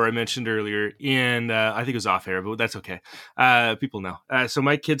 4, I mentioned earlier, and I think it was off air, but that's okay. People know. So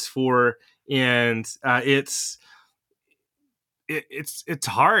my kid's 4, and it's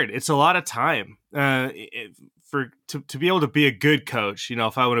hard. It's a lot of time to be able to be a good coach.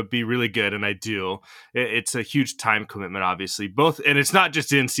 If I want to be really good, and I do, it's a huge time commitment, obviously. And it's not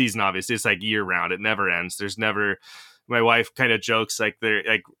just in season, obviously. It's like year round. It never ends. There's never. My wife kind of jokes like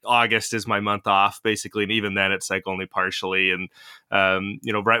August is my month off, basically, and even then it's like only partially. And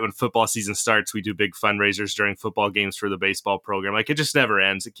right when football season starts, we do big fundraisers during football games for the baseball program. Like, it just never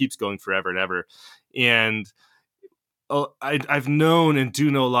ends. It keeps going forever and ever. And I've known and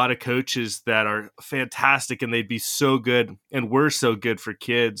do know a lot of coaches that are fantastic, and they'd be so good and were so good for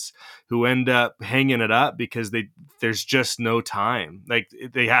kids who end up hanging it up because there's just no time. Like,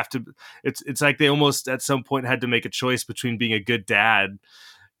 they have to. It's like they almost at some point had to make a choice between being a good dad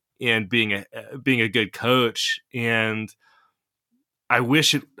and being a good coach. And I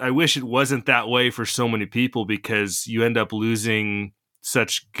wish it wasn't that way for so many people, because you end up losing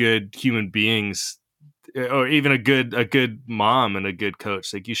such good human beings. Or even a good mom and a good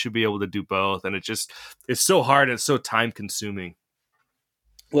coach. Like, you should be able to do both. And it's so hard. And it's so time consuming.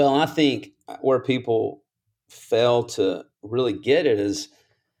 Well, I think where people fail to really get it is,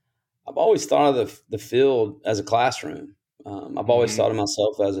 I've always thought of the field as a classroom. I've always thought of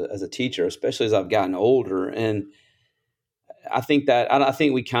myself as a teacher, especially as I've gotten older. And I think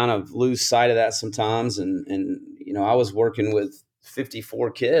we kind of lose sight of that sometimes. And I was working with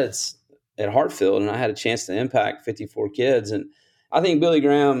 54 kids at Hartfield, and I had a chance to impact 54 kids. And I think Billy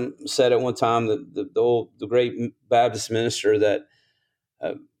Graham said at one time that the great Baptist minister, that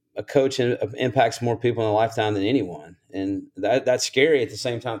a coach impacts more people in a lifetime than anyone. And that's scary at the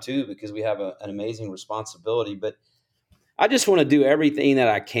same time too, because we have an amazing responsibility. But I just want to do everything that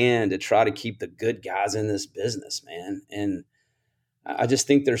I can to try to keep the good guys in this business, man. And I just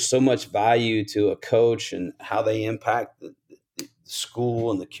think there's so much value to a coach and how they impact the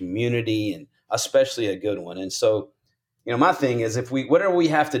school and the community, and especially a good one. And so, my thing is, whatever we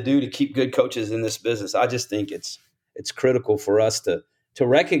have to do to keep good coaches in this business, I just think it's critical for us to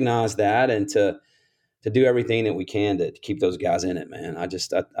recognize that and to do everything that we can to keep those guys in it, man. I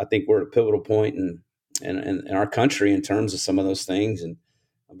think we're at a pivotal point in our country in terms of some of those things. And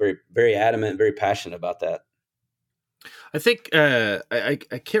I'm very, very adamant, very passionate about that. I think I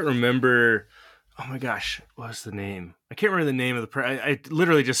can't remember. Oh my gosh, what was the name? I can't remember the name of I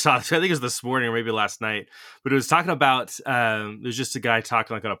literally just saw this. I think it was this morning or maybe last night, but it was talking about, it was just a guy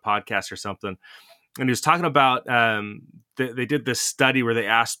talking like on a podcast or something. And he was talking about, they did this study where they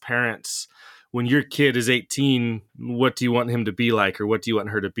asked parents, when your kid is 18, what do you want him to be like? Or what do you want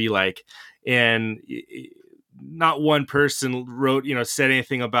her to be like? And not one person said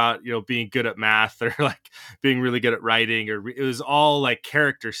anything about, being good at math or like being really good at writing, or it was all like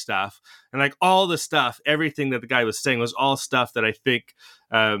character stuff. And like all the stuff, everything that the guy was saying was all stuff that I think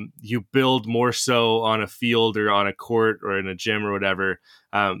you build more so on a field or on a court or in a gym or whatever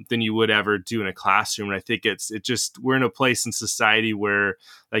than you would ever do in a classroom. And I think we're in a place in society where,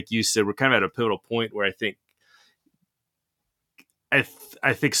 like you said, we're kind of at a pivotal point where I think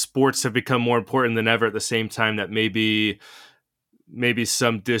I think sports have become more important than ever, at the same time that maybe maybe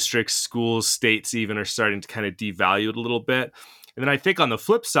some districts, schools, states even are starting to kind of devalue it a little bit. And then I think on the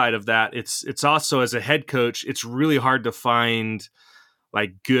flip side of that, it's also, as a head coach, it's really hard to find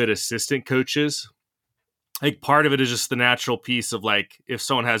like good assistant coaches. I think part of it is just the natural piece of like, if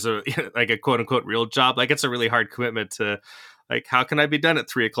someone has a like a quote unquote real job, like it's a really hard commitment to like, how can I be done at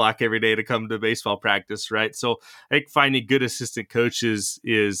 3:00 every day to come to baseball practice? Right. So I think finding good assistant coaches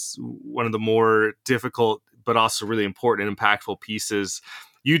is one of the more difficult, but also really important and impactful pieces.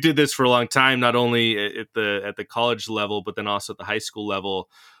 You did this for a long time, not only at the college level, but then also at the high school level.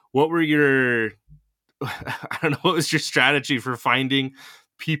 What were your, I don't know, what was your strategy for finding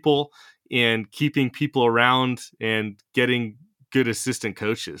people and keeping people around and getting good assistant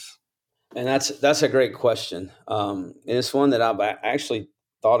coaches? And that's a great question. And it's one that I've actually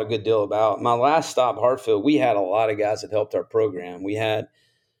thought a good deal about. My last stop, Hartfield, we had a lot of guys that helped our program. We had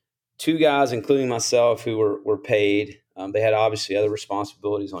 2 guys, including myself, who were paid. They had obviously other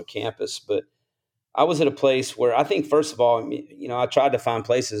responsibilities on campus, but I was at a place where I think, first of all, I tried to find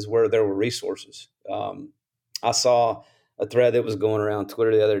places where there were resources. I saw a thread that was going around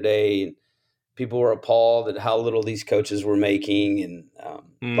Twitter the other day, and people were appalled at how little these coaches were making,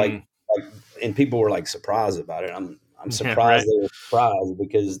 and and people were like surprised about it. I'm surprised they were surprised,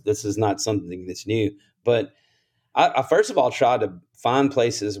 because this is not something that's new. But I first of all tried to find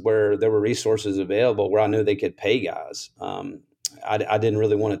places where there were resources available where I knew they could pay guys. I didn't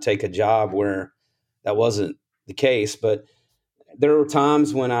really want to take a job where that wasn't the case, but there were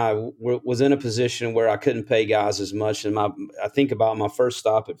times when I was in a position where I couldn't pay guys as much. And I think about my first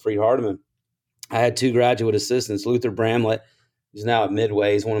stop at Freed-Hardeman. I had 2 graduate assistants, Luther Bramlett, who's now at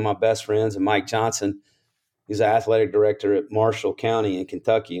Midway. He's one of my best friends, and Mike Johnson. He's the athletic director at Marshall County in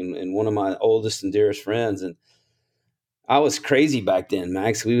Kentucky, and one of my oldest and dearest friends. And I was crazy back then,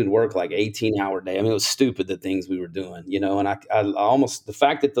 Max. We would work like 18-hour day. I mean, it was stupid, the things we were doing, and I almost, the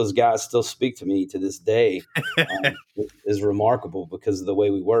fact that those guys still speak to me to this day is remarkable because of the way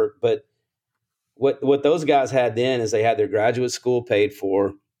we work. But what those guys had then is they had their graduate school paid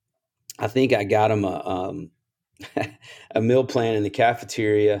for. I think I got them a meal plan in the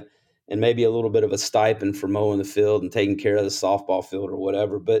cafeteria and maybe a little bit of a stipend for mowing the field and taking care of the softball field or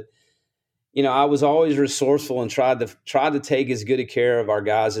whatever. But I was always resourceful and tried to take as good a care of our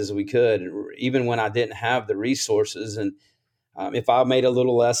guys as we could, even when I didn't have the resources. And if I made a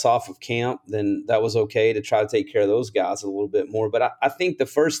little less off of camp, then that was okay to try to take care of those guys a little bit more. But I think the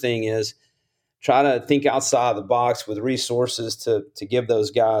first thing is try to think outside the box with resources to give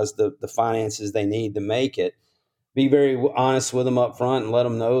those guys the finances they need to make it. Be very honest with them up front and let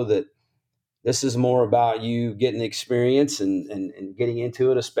them know that this is more about you getting experience and getting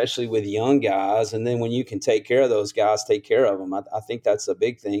into it, especially with young guys. And then when you can take care of those guys, take care of them. I think that's a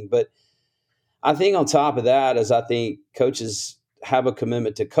big thing. But I think on top of that is I think coaches have a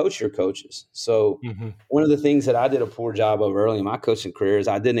commitment to coach your coaches. So one of the things that I did a poor job of early in my coaching career is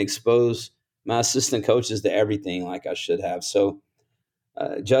I didn't expose my assistant coaches to everything like I should have. So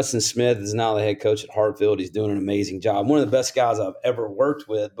Justin Smith is now the head coach at Hartfield. He's doing an amazing job. One of the best guys I've ever worked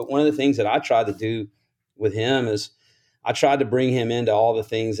with. But one of the things that I tried to do with him is I tried to bring him into all the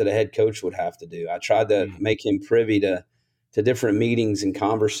things that a head coach would have to do. I tried to make him privy to different meetings and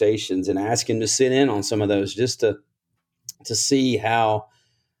conversations and ask him to sit in on some of those just to see how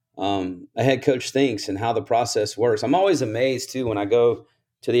a head coach thinks and how the process works. I'm always amazed, too, when I go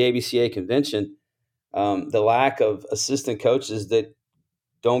to the ABCA convention, the lack of assistant coaches that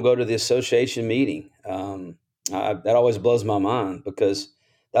don't go to the association meeting. That always blows my mind because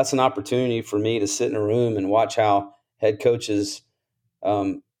that's an opportunity for me to sit in a room and watch how head coaches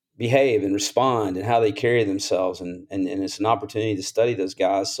behave and respond and how they carry themselves. And it's an opportunity to study those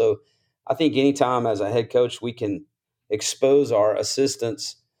guys. So I think anytime as a head coach, we can expose our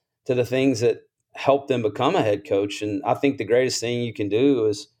assistants to the things that help them become a head coach. And I think the greatest thing you can do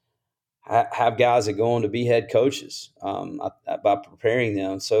is have guys that go on to be head coaches by preparing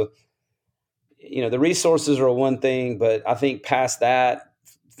them. So, the resources are one thing, but I think past that,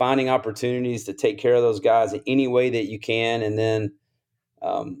 finding opportunities to take care of those guys in any way that you can, and then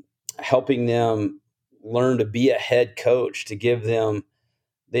helping them learn to be a head coach, to give them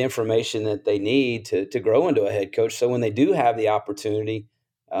the information that they need to grow into a head coach. So when they do have the opportunity,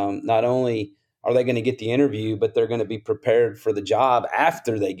 not only are they going to get the interview, but they're going to be prepared for the job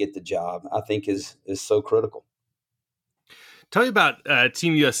after they get the job, I think is so critical. Tell me about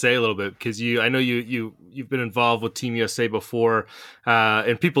Team USA a little bit, because I know you've been involved with Team USA before,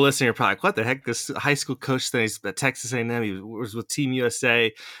 and people listening are probably like, "What the heck? This high school coach thing is at Texas A&M. He was with Team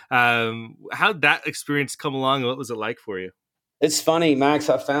USA." How did that experience come along? What was it like for you? It's funny,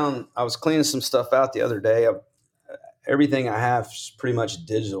 Max. I was cleaning some stuff out the other day. everything I have is pretty much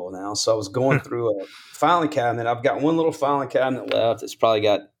digital now. So I was going through a filing cabinet. I've got one little filing cabinet left. It's probably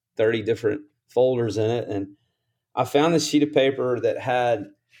got 30 different folders in it. And I found this sheet of paper that had,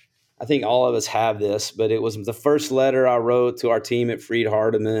 I think all of us have this, but it was the first letter I wrote to our team at Freed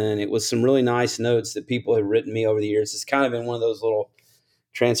Hardeman. It was some really nice notes that people have written me over the years. It's kind of in one of those little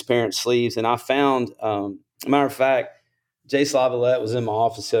transparent sleeves. And I found, matter of fact, Jay Slavalette was in my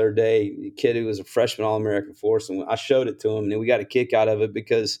office the other day, a kid who was a freshman All-American for us, and I showed it to him, and we got a kick out of it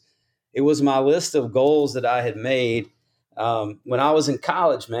because it was my list of goals that I had made when I was in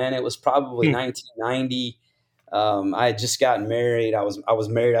college, man. It was probably 1990. I had just gotten married. I was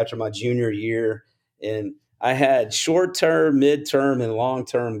married after my junior year, and I had short-term, mid-term, and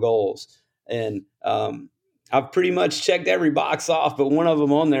long-term goals. And I've pretty much checked every box off, but one of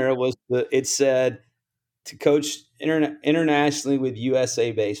them on there was it said to coach internationally with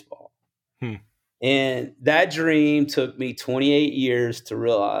USA Baseball. And that dream took me 28 years to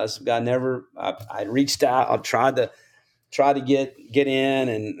realize. I reached out. I tried to get in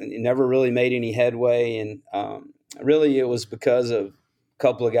and never really made any headway. And really it was because of a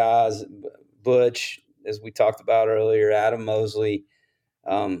couple of guys, Butch, as we talked about earlier, Adam Mosley,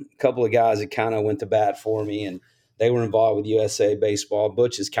 a couple of guys that kind of went to bat for me, and they were involved with USA Baseball.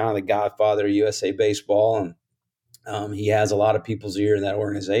 Butch is kind of the godfather of USA Baseball, and he has a lot of people's ear in that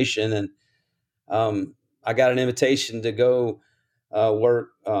organization. And I got an invitation to go work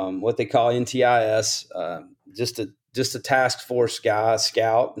what they call NTIS, just a task force guy,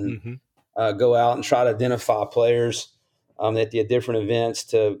 scout, and go out and try to identify players at the different events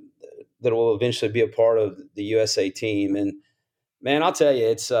that will eventually be a part of the USA team. And man, I'll tell you,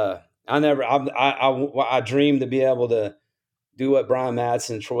 it's I dreamed to be able to do what Brian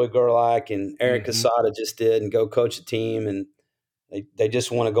Madsen, Troy Gerlach, and Eric Casada just did and go coach a team. And they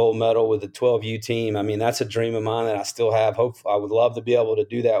just won a gold medal with the 12U team. I mean, that's a dream of mine that I still have. I would love to be able to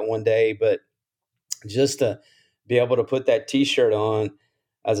do that one day, but just to be able to put that T-shirt on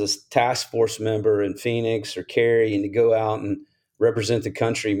as a task force member in Phoenix or Cary and to go out and represent the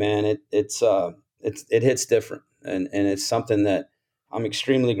country, man, it hits different. And it's something that I'm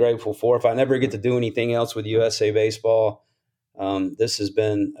extremely grateful for. If I never get to do anything else with USA Baseball, this has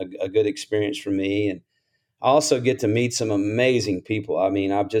been a good experience for me. And I also get to meet some amazing people. I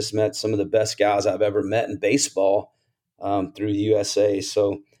mean, I've just met some of the best guys I've ever met in baseball through the USA.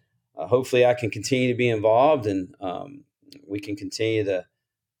 So hopefully I can continue to be involved, and we can continue to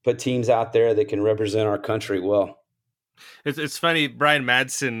put teams out there that can represent our country well. It's funny, Brian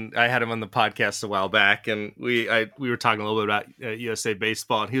Madsen, I had him on the podcast a while back, and we were talking a little bit about USA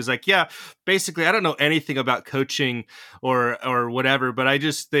Baseball, and he was like, yeah, basically, I don't know anything about coaching or whatever, but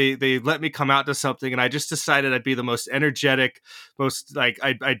they let me come out to something, and I just decided I'd be the most energetic, most like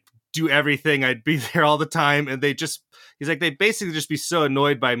I'd do everything. I'd be there all the time, and he's like, they'd basically just be so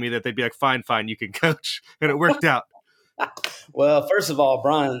annoyed by me that they'd be like, fine, you can coach, and it worked out. Well, first of all,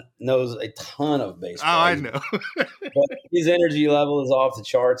 Brian knows a ton of baseball. Oh, I know. But his energy level is off the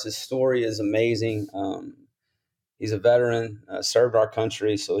charts. His story is amazing. He's a veteran, served our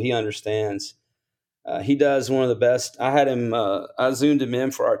country, so he understands. He does one of the best. I had him. I zoomed him in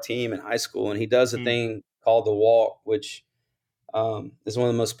for our team in high school, and he does a thing called the walk, which is one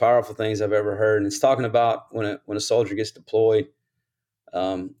of the most powerful things I've ever heard. And it's talking about when a soldier gets deployed,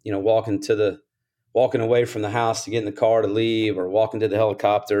 walking away from the house to get in the car to leave, or walking to the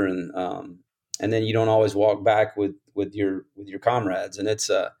helicopter, and then you don't always walk back with your comrades. And it's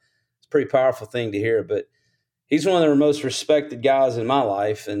a pretty powerful thing to hear. But he's one of the most respected guys in my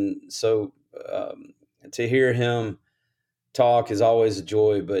life, and so to hear him talk is always a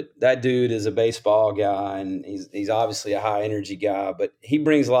joy. But that dude is a baseball guy, and he's obviously a high energy guy, but he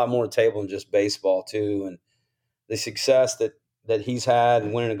brings a lot more to the table than just baseball too. And the success that he's had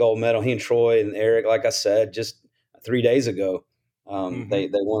and winning a gold medal, he and Troy and Eric, like I said, just 3 days ago, they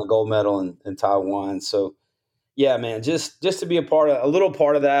won a gold medal in Taiwan. So yeah, man, just to be a little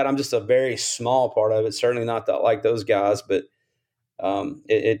part of that. I'm just a very small part of it. Certainly not like those guys, but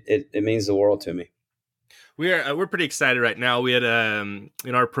it means the world to me. We're pretty excited right now. We had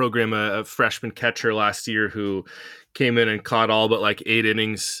in our program a freshman catcher last year who came in and caught all but like 8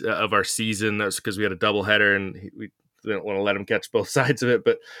 innings of our season. That's because we had a doubleheader, and we didn't want to let him catch both sides of it,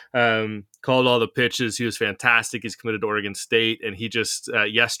 but called all the pitches. He was fantastic. He's committed to Oregon State, and he just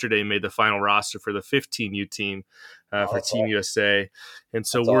yesterday made the final roster for the 15U team for Team USA. And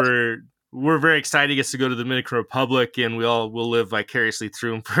so we're very excited. He gets to go to the Dominican Republic, and we'll live vicariously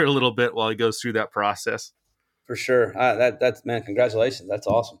through him for a little bit while he goes through that process. For sure. That's man, congratulations. That's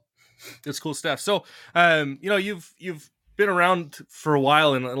awesome. That's cool stuff. So, you've been around for a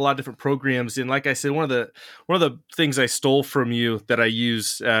while in a lot of different programs. And like I said, one of the things I stole from you that I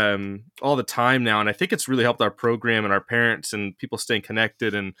use all the time now, and I think it's really helped our program and our parents and people staying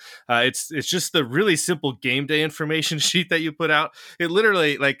connected. And it's just the really simple game day information sheet that you put out. It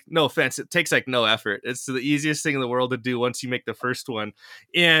literally, like, no offense, it takes like no effort. It's the easiest thing in the world to do once you make the first one.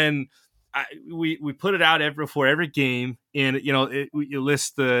 And we put it out before every game, and you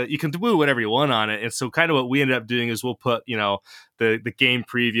list you can do whatever you want on it. And so kind of what we ended up doing is we'll put the game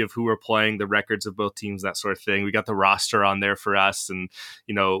preview of who we're playing, the records of both teams, that sort of thing. We got the roster on there for us, and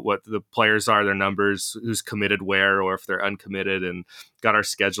what the players are, their numbers, who's committed where, or if they're uncommitted, and got our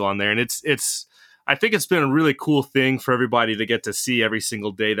schedule on there. And it's I think it's been a really cool thing for everybody to get to see every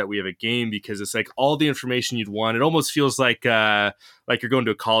single day that we have a game, because it's like all the information you'd want. It almost feels like you're going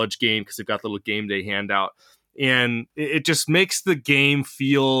to a college game because they've got the little game day handout, and it just makes the game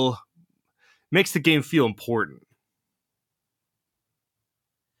feel important.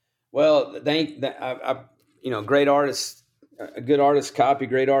 Well, great artists, a good artist copy,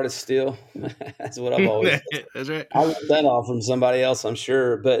 great artist steal. That's what I've always said. That's right. I learned that all from somebody else, I'm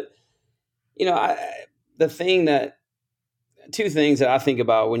sure. But two things that I think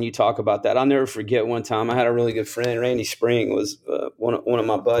about when you talk about that, I'll never forget. One time I had a really good friend, Randy Spring was one of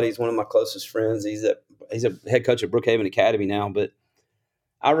my buddies, one of my closest friends. He's a head coach at Brookhaven Academy now, but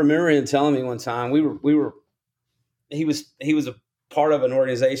I remember him telling me one time he was a part of an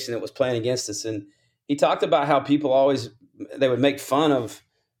organization that was playing against us, and he talked about how people they would make fun of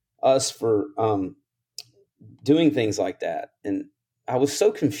us for doing things like that, and I was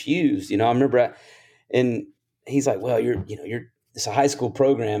so confused. I remember, and he's like, "Well, it's a high school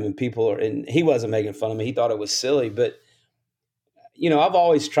program, and and he wasn't making fun of me. He thought it was silly, but I've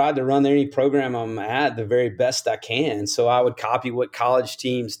always tried to run any program I'm at the very best I can. So I would copy what college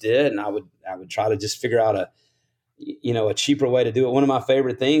teams did, and I would try to just figure out a cheaper way to do it. One of my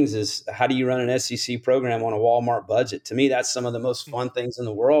favorite things is, how do you run an SEC program on a Walmart budget? To me, that's some of the most fun things in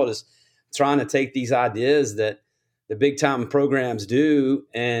the world, is trying to take these ideas that the big time programs do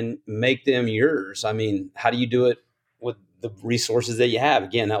and make them yours. I mean, how do you do it with the resources that you have?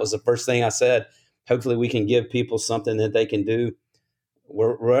 Again, that was the first thing I said. Hopefully we can give people something that they can do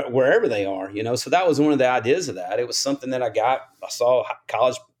wherever they are, So that was one of the ideas of that. It was something that I saw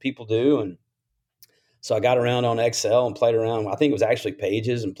college people do. And so I got around on Excel and played around. I think it was actually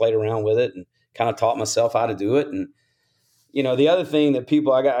Pages, and played around with it and kind of taught myself how to do it. And, the other thing that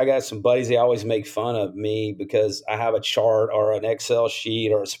I got some buddies, they always make fun of me because I have a chart or an Excel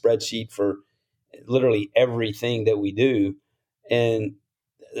sheet or a spreadsheet for literally everything that we do. And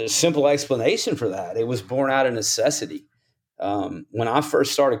there's a simple explanation for that. It was born out of necessity. When I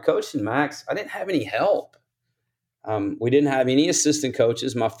first started coaching, Max, I didn't have any help. We didn't have any assistant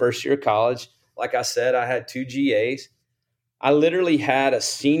coaches my first year of college. Like I said, I had 2 GAs. I literally had a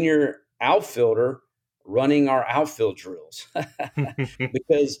senior outfielder running our outfield drills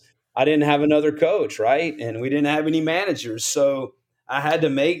because I didn't have another coach, right? And we didn't have any managers. So I had to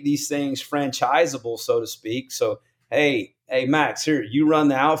make these things franchisable, so to speak. So, hey, Max, here, you run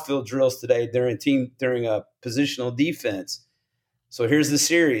the outfield drills today during a positional defense. So here's the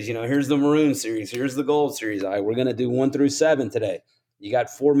series, here's the maroon series, here's the gold series. All right, we're going to do 1 through 7 today. You got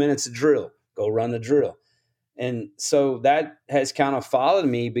 4 minutes to drill. Go run the drill. And so that has kind of followed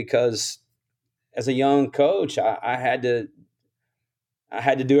me, because as a young coach, I had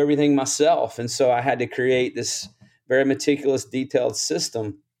to do everything myself. And so I had to create this very meticulous, detailed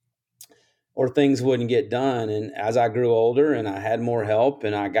system, or things wouldn't get done. And as I grew older and I had more help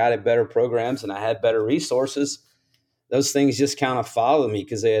and I got at better programs and I had better resources, those things just kind of followed me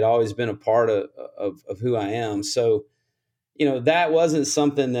because they had always been a part of who I am. So, that wasn't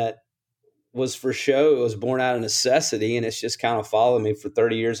something that was for show. It was born out of necessity, and it's just kind of followed me for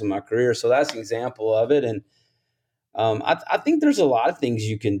 30 years of my career. So that's an example of it. And I think there's a lot of things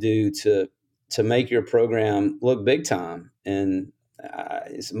you can do to make your program look big time. And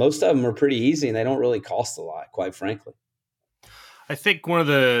most of them are pretty easy, and they don't really cost a lot, quite frankly. I think one of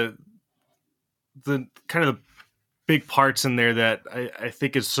the kind of the big parts in there that I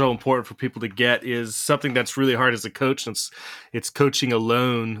think is so important for people to get is something that's really hard as a coach. It's coaching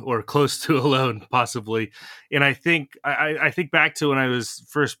alone, or close to alone, possibly. And I think back to when I was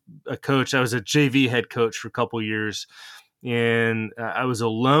first a coach. I was a JV head coach for a couple of years, and I was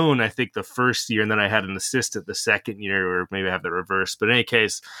alone, I think, the first year, and then I had an assistant the second year, or maybe I have the reverse. But in any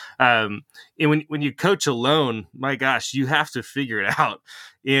case, and when you coach alone, my gosh, you have to figure it out.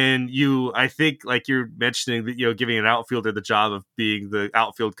 And I think, like you're mentioning, that giving an outfielder the job of being the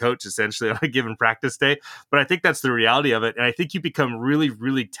outfield coach essentially on a given practice day. But I think that's the reality of it, and I think you become really,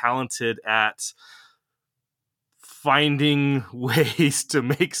 really talented at finding ways to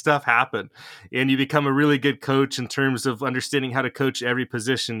make stuff happen. And you become a really good coach in terms of understanding how to coach every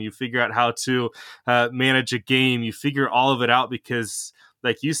position. You figure out how to manage a game. You figure all of it out because,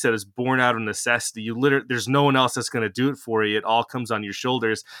 like you said, it's born out of necessity. There's no one else that's going to do it for you. It all comes on your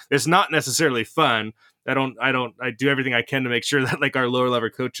shoulders. It's not necessarily fun. I do everything I can to make sure that like our lower level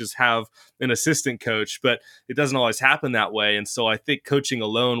coaches have an assistant coach, but it doesn't always happen that way. And so I think coaching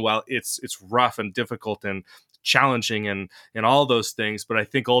alone, while it's rough and difficult and challenging and all those things, but I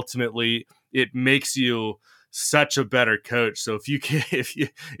think ultimately it makes you such a better coach. So if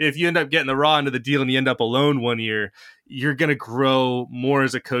you end up getting the raw end of the deal and you end up alone one year, you're going to grow more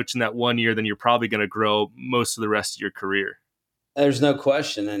as a coach in that 1 year than you're probably going to grow most of the rest of your career. There's no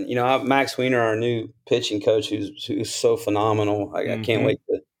question. And, Max Weiner, our new pitching coach, who's so phenomenal. I can't wait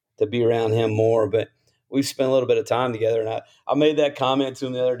to be around him more. But we've spent a little bit of time together. And I made that comment to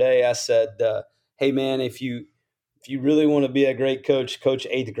him the other day. I said, hey, man, if you really want to be a great coach, coach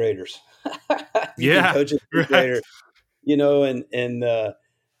eighth graders. Yeah. Coach eighth grader. And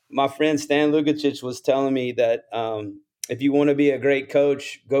my friend Stan Lukacic was telling me that if you want to be a great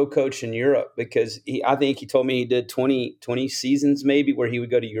coach, go coach in Europe, because I think he told me he did 20 seasons maybe where he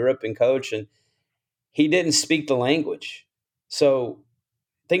would go to Europe and coach, and he didn't speak the language. So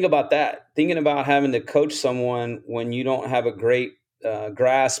think about that, thinking about having to coach someone when you don't have a great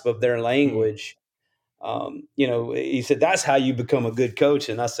grasp of their language. He said, that's how you become a good coach.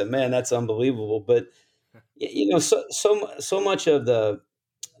 And I said, man, that's unbelievable. But, so much of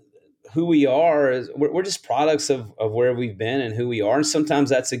who we are is we're just products of where we've been and who we are. And sometimes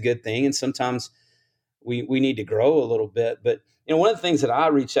that's a good thing. And sometimes we need to grow a little bit. But, one of the things that I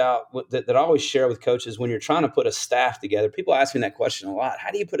reach out that I always share with coaches when you're trying to put a staff together, people ask me that question a lot.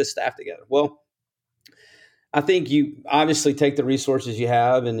 How do you put a staff together? Well, I think you obviously take the resources you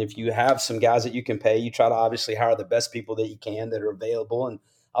have. And if you have some guys that you can pay, you try to obviously hire the best people that you can that are available. And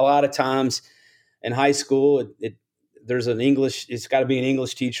a lot of times in high school, it's got to be an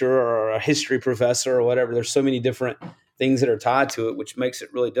English teacher or a history professor or whatever. There's so many different things that are tied to it, which makes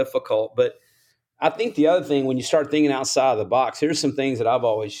it really difficult. But I think the other thing, when you start thinking outside of the box, here's some things that I've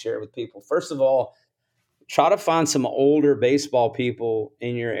always shared with people. First of all, try to find some older baseball people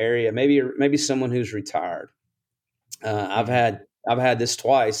in your area, maybe someone who's retired. I've had this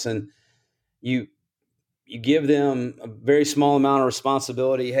twice, and you give them a very small amount of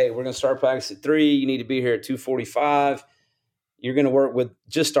responsibility. Hey, we're going to start practice at 3:00. You need to be here at 2:45. You're going to work with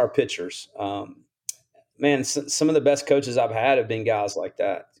just our pitchers. Some of the best coaches I've had have been guys like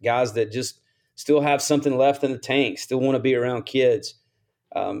that, guys that just still have something left in the tank, still want to be around kids.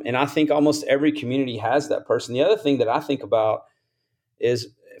 And I think almost every community has that person. The other thing that I think about is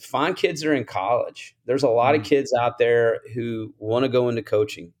find kids that are in college. There's a lot of kids out there who want to go into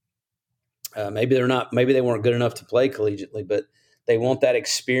coaching. Maybe they weren't good enough to play collegiately, but they want that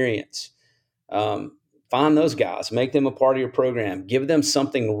experience. Find those guys, make them a part of your program, give them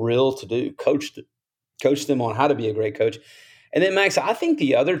something real to do, coach them on how to be a great coach. And then, Max, I think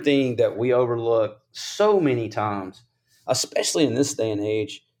the other thing that we overlook so many times, especially in this day and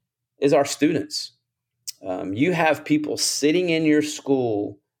age, is our students. You have people sitting in your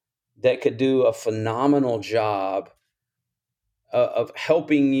school that could do a phenomenal job of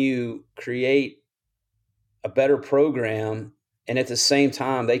helping you create a better program. And at the same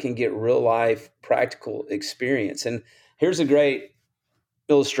time, they can get real life practical experience. And here's a great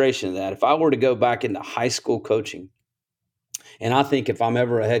illustration of that. If I were to go back into high school coaching, and I think if I'm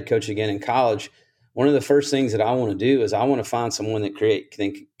ever a head coach again in college, one of the first things that I want to do is I want to find someone that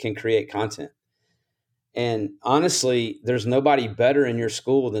can create content. And honestly, there's nobody better in your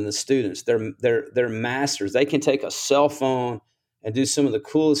school than the students. They're masters. They can take a cell phone and do some of the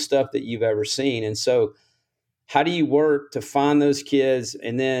coolest stuff that you've ever seen. And so how do you work to find those kids?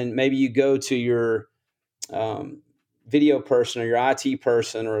 And then maybe you go to your video person or your IT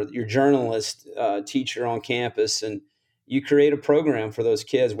person or your journalist teacher on campus, and you create a program for those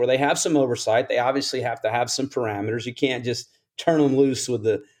kids where they have some oversight. They obviously have to have some parameters. You can't just turn them loose with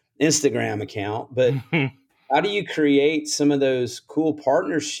the Instagram account. But how do you create some of those cool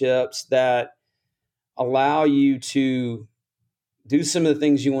partnerships that allow you to do some of the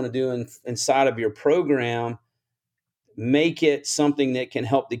things you want to do inside of your program, make it something that can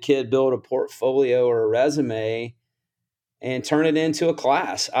help the kid build a portfolio or a resume, and turn it into a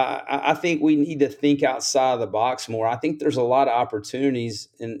class? I think we need to think outside of the box more. I think there's a lot of opportunities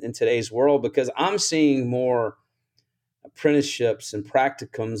in today's world, because I'm seeing more apprenticeships and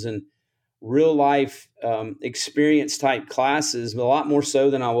practicums and real life experience type classes, a lot more so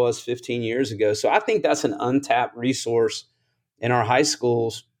than I was 15 years ago. So I think that's an untapped resource in our high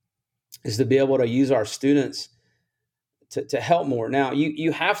schools, is to be able to use our students to help more. Now,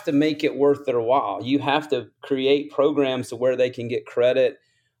 you have to make it worth their while. You have to create programs to where they can get credit,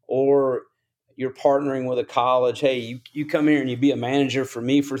 or you're partnering with a college. Hey, you come here and you be a manager for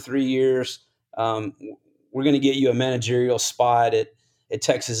me for 3 years. We're going to get you a managerial spot at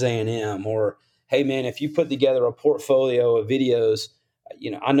Texas A&M. Or, hey, man, if you put together a portfolio of videos,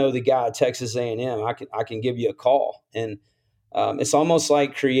 I know the guy at Texas A&M. I can give you a call. And it's almost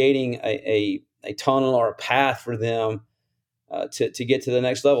like creating a tunnel or a path for them to get to the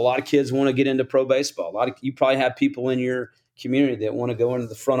next level. A lot of kids want to get into pro baseball. You probably have people in your community that want to go into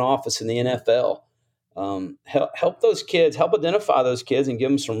the front office in the NFL. Help those kids, help identify those kids and give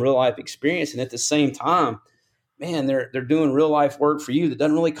them some real life experience. And at the same time, man, they're doing real life work for you that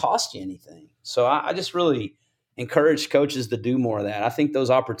doesn't really cost you anything. So I just really encourage coaches to do more of that. I think those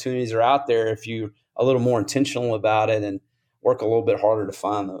opportunities are out there if you're a little more intentional about it and work a little bit harder to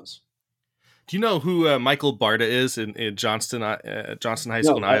find those. Do you know who Michael Barta is in Johnston High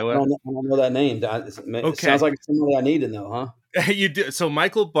School in Iowa? I don't know that name. It sounds like somebody I need to know, huh? You do. So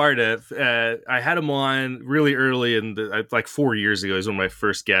Michael Barta, I had him on really early like 4 years ago. He's one of my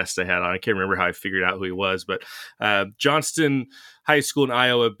first guests I had on. I can't remember how I figured out who he was, but Johnston High School in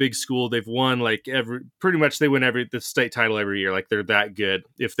Iowa, big school. They've won pretty much they win the state title every year. Like they're that good.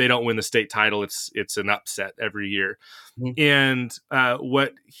 If they don't win the state title, it's an upset every year. Mm-hmm. And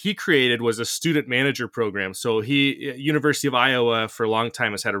what he created was a student manager program. So University of Iowa for a long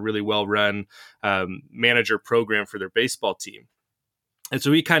time has had a really well run manager program for their baseball team. And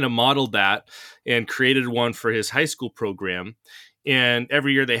so he kind of modeled that and created one for his high school program. And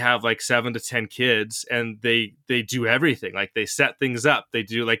every year they have like 7 to 10 kids, and they do everything. Like they set things up. They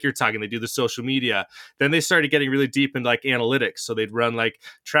do, like you're talking, they do the social media. Then they started getting really deep into like analytics. So they'd run like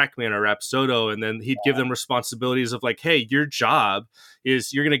TrackMan or Rapsodo, and then he'd give them responsibilities of like, hey, your job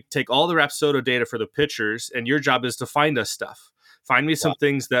is you're going to take all the Rapsodo data for the pitchers, and your job is to find us stuff. Find me some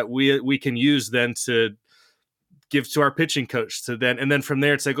things that we can use then to give to our pitching coach and then from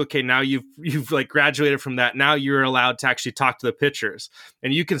there it's like, okay, now you've like graduated from that. Now you're allowed to actually talk to the pitchers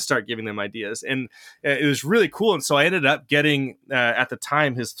and you can start giving them ideas. And it was really cool. And so I ended up getting at the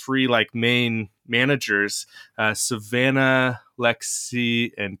time his 3 like main managers, Savannah,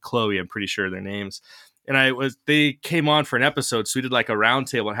 Lexi, and Chloe. I'm pretty sure their names. And they came on for an episode. So we did like a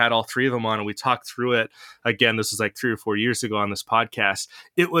roundtable and had all 3 of them on, and we talked through it. Again, this was like 3 or 4 years ago on this podcast.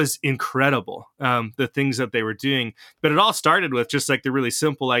 It was incredible, the things that they were doing. But it all started with just like the really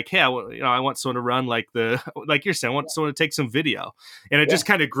simple, like, hey, I want someone to run like like you're saying, I want someone to take some video. And it just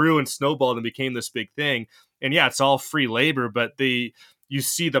kind of grew and snowballed and became this big thing. And yeah, it's all free labor, but you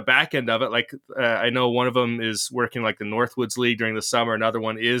see the back end of it. Like I know one of them is working like the Northwoods League during the summer. Another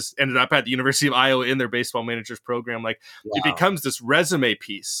one ended up at the University of Iowa in their baseball managers program. Like it becomes this resume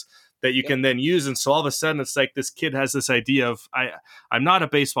piece that you can then use. And so all of a sudden it's like this kid has this idea of, I'm not a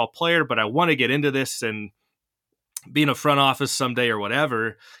baseball player, but I want to get into this and be in a front office someday or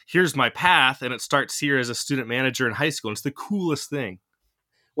whatever. Here's my path. And it starts here as a student manager in high school. And it's the coolest thing.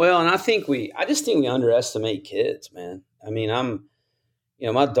 Well, and I just think we underestimate kids, man. I mean,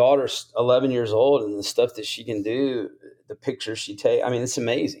 my daughter's 11 years old, and the stuff that she can do, the pictures she takes, I mean, it's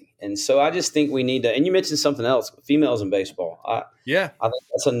amazing. And so I just think we need to, and you mentioned something else, females in baseball. I think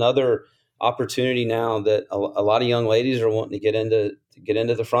that's another opportunity now that a lot of young ladies are wanting to get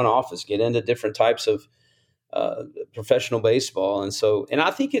into the front office, get into different types of professional baseball. And I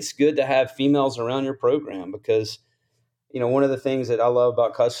think it's good to have females around your program because, one of the things that I love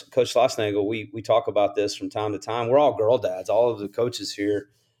about Coach Schlossnagle, we talk about this from time to time. We're all girl dads. All of the coaches here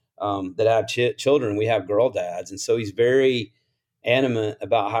that have children, we have girl dads. And so he's very adamant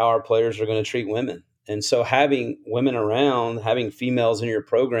about how our players are going to treat women. And so having women around, having females in your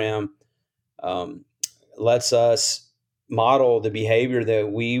program lets us model the behavior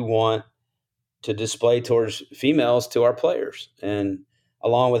that we want to display towards females to our players. And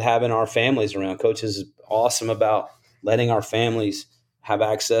along with having our families around, Coach is awesome about letting our families have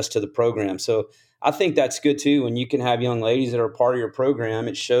access to the program. So I think that's good too. When you can have young ladies that are part of your program,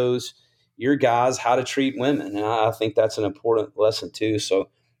 it shows your guys how to treat women. And I think that's an important lesson too. So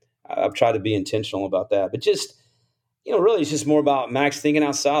I've tried to be intentional about that, but just, really it's just more about Max thinking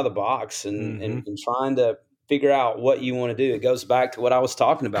outside the box and trying to figure out what you want to do. It goes back to what I was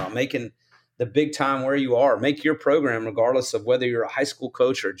talking about, making the big time where you are, make your program, regardless of whether you're a high school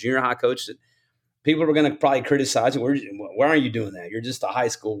coach or a junior high coach, that people are going to probably criticize you. Why aren't you doing that? You're just a high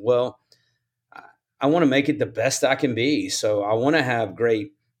school. Well, I want to make it the best I can be. So I want to have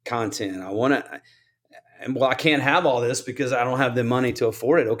great content. I can't have all this because I don't have the money to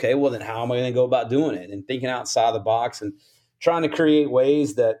afford it. Okay, well then how am I going to go about doing it? And thinking outside the box and trying to create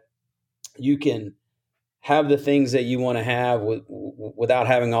ways that you can have the things that you want to have without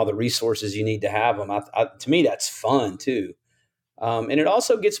having all the resources you need to have them. To me, that's fun too. And it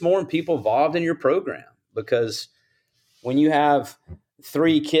also gets more people involved in your program, because when you have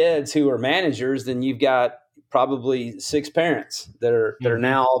 3 kids who are managers, then you've got probably 6 parents that are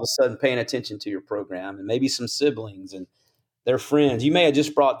now all of a sudden paying attention to your program, and maybe some siblings and their friends. You may have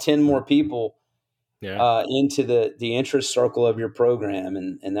just brought 10 more people into the interest circle of your program,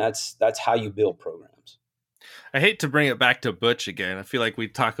 and that's how you build programs. I hate to bring it back to Butch again. I feel like we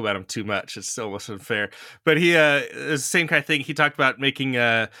talk about him too much. It's almost unfair. But he is the same kind of thing. He talked about making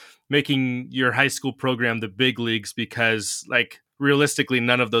your high school program the big leagues, because like realistically,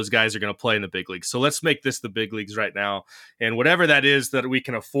 none of those guys are going to play in the big leagues. So let's make this the big leagues right now. And whatever that is that we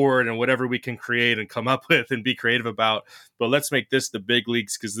can afford, and whatever we can create and come up with and be creative about, but let's make this the big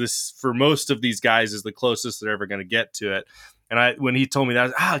leagues, because this, for most of these guys, is the closest they're ever going to get to it. And when he told me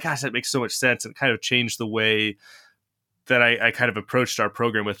that, I was, gosh, that makes so much sense. And it kind of changed the way that I kind of approached our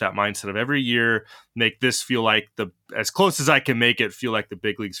program, with that mindset of every year, make this feel like as close as I can make it feel like the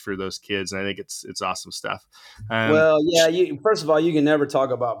big leagues for those kids. And I think it's awesome stuff. Well, yeah, first of all, you can never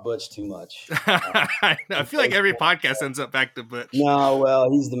talk about Butch too much. I feel like every podcast ends up back to Butch. No, well,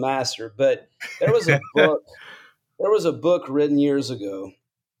 he's the master. But there was a book written years ago,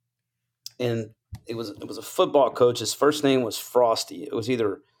 and it was a football coach. His first name was Frosty. It was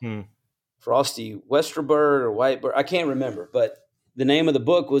either Frosty Westerberg or Whitebird. I can't remember, but the name of the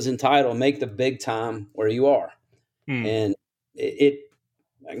book was entitled "Make the Big Time Where You Are," and I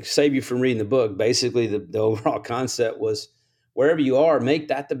can save you from reading the book. Basically, the overall concept was, wherever you are, make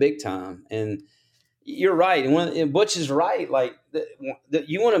that the big time. And you're right, and Butch is right. Like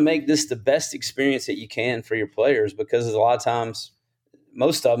you want to make this the best experience that you can for your players, because a lot of times,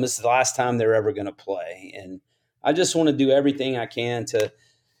 most of them, it's the last time they're ever going to play. And I just want to do everything I can to,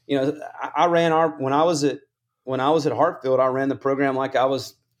 I ran when I was at Hartfield, I ran the program like I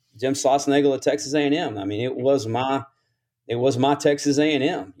was Jim Schlossnagle at Texas A&M. I mean, it was my Texas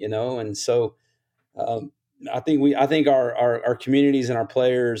A&M, and so I think our communities and our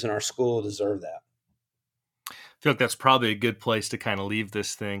players and our school deserve that. I feel like that's probably a good place to kind of leave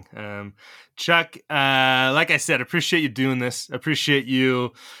this thing. Chuck, like I said, appreciate you doing this. Appreciate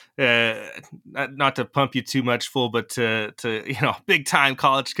you, not to pump you too much full, but to big time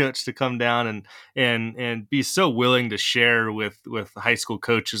college coach to come down and be so willing to share with high school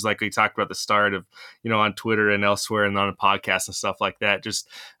coaches, like we talked about at the start of, on Twitter and elsewhere and on a podcast and stuff like that. Just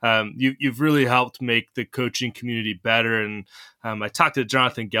you've really helped make the coaching community better. And I talked to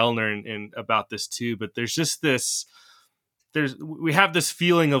Jonathan Gellner and about this too, but there's just we have this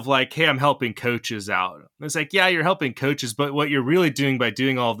feeling of like, hey, I'm helping coaches out. And it's like, yeah, you're helping coaches, but what you're really doing by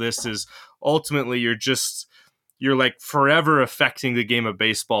doing all of this is ultimately you're like forever affecting the game of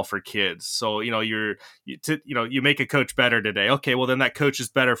baseball for kids. So, you make a coach better today. Okay, well then that coach is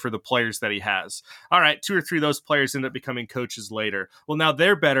better for the players that he has. All right, 2 or 3 of those players end up becoming coaches later. Well, now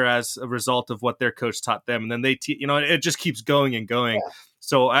they're better as a result of what their coach taught them. And then it just keeps going and going. Yeah.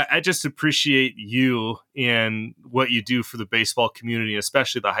 So I just appreciate you and what you do for the baseball community,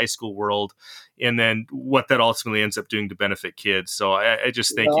 especially the high school world, and then what that ultimately ends up doing to benefit kids. So I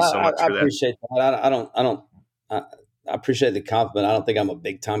just thank you so much for that. I appreciate that. I appreciate the compliment. I don't think I'm a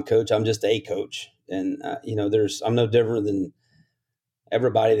big time coach. I'm just a coach, and I'm no different than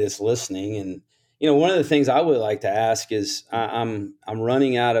everybody that's listening. And one of the things I would like to ask is I'm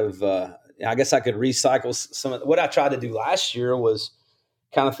running out of. I guess I could recycle some of what I tried to do last year was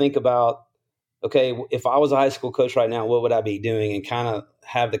kind of think about, okay, if I was a high school coach right now, what would I be doing, and kind of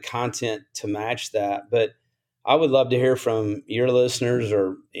have the content to match that. But I would love to hear from your listeners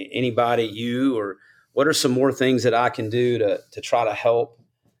or anybody, or what are some more things that I can do to try to help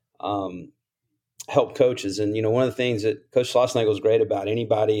coaches. And, one of the things that Coach Schlossnagle is great about,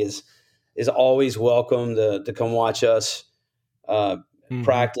 anybody is always welcome to come watch us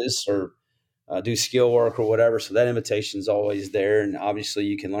practice or do skill work or whatever. So that invitation is always there, and obviously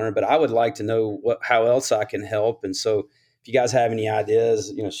you can learn, but I would like to know how else I can help. And so if you guys have any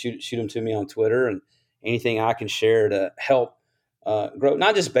ideas, shoot them to me on Twitter, and anything I can share to help grow,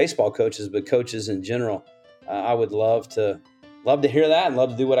 not just baseball coaches, but coaches in general. I would love to hear that, and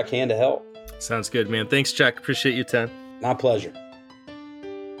love to do what I can to help. Sounds good, man. Thanks, Chuck. Appreciate you, Tim. My pleasure.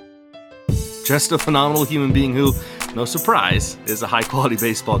 Just a phenomenal human being who, no surprise, is a high-quality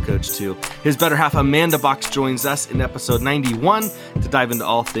baseball coach, too. His better half, Amanda Box, joins us in episode 91 to dive into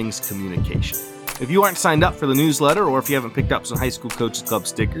all things communication. If you aren't signed up for the newsletter, or if you haven't picked up some High School Coaches Club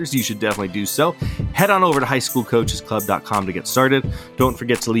stickers, you should definitely do so. Head on over to highschoolcoachesclub.com to get started. Don't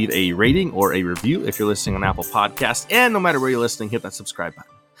forget to leave a rating or a review if you're listening on Apple Podcasts. And no matter where you're listening, hit that subscribe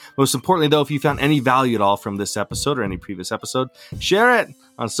button. Most importantly, though, if you found any value at all from this episode or any previous episode, share it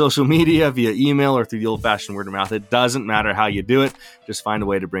on social media, via email, or through the old-fashioned word of mouth. It doesn't matter how you do it. Just find a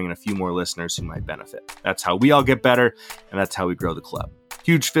way to bring in a few more listeners who might benefit. That's how we all get better, and that's how we grow the club.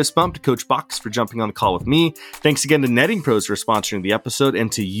 Huge fist bump to Coach Box for jumping on the call with me. Thanks again to Netting Pros for sponsoring the episode,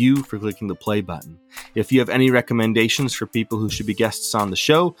 and to you for clicking the play button. If you have any recommendations for people who should be guests on the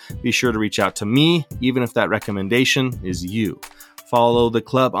show, be sure to reach out to me, even if that recommendation is you. Follow the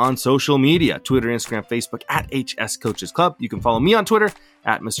club on social media, Twitter, Instagram, Facebook, at HS Coaches Club. You can follow me on Twitter,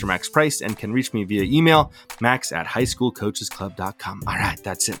 at Mr. Max Price, and can reach me via email, max@highschoolcoachesclub.com. All right,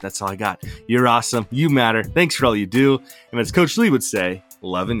 that's it. That's all I got. You're awesome. You matter. Thanks for all you do. And as Coach Lee would say,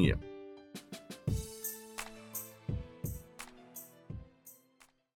 loving you.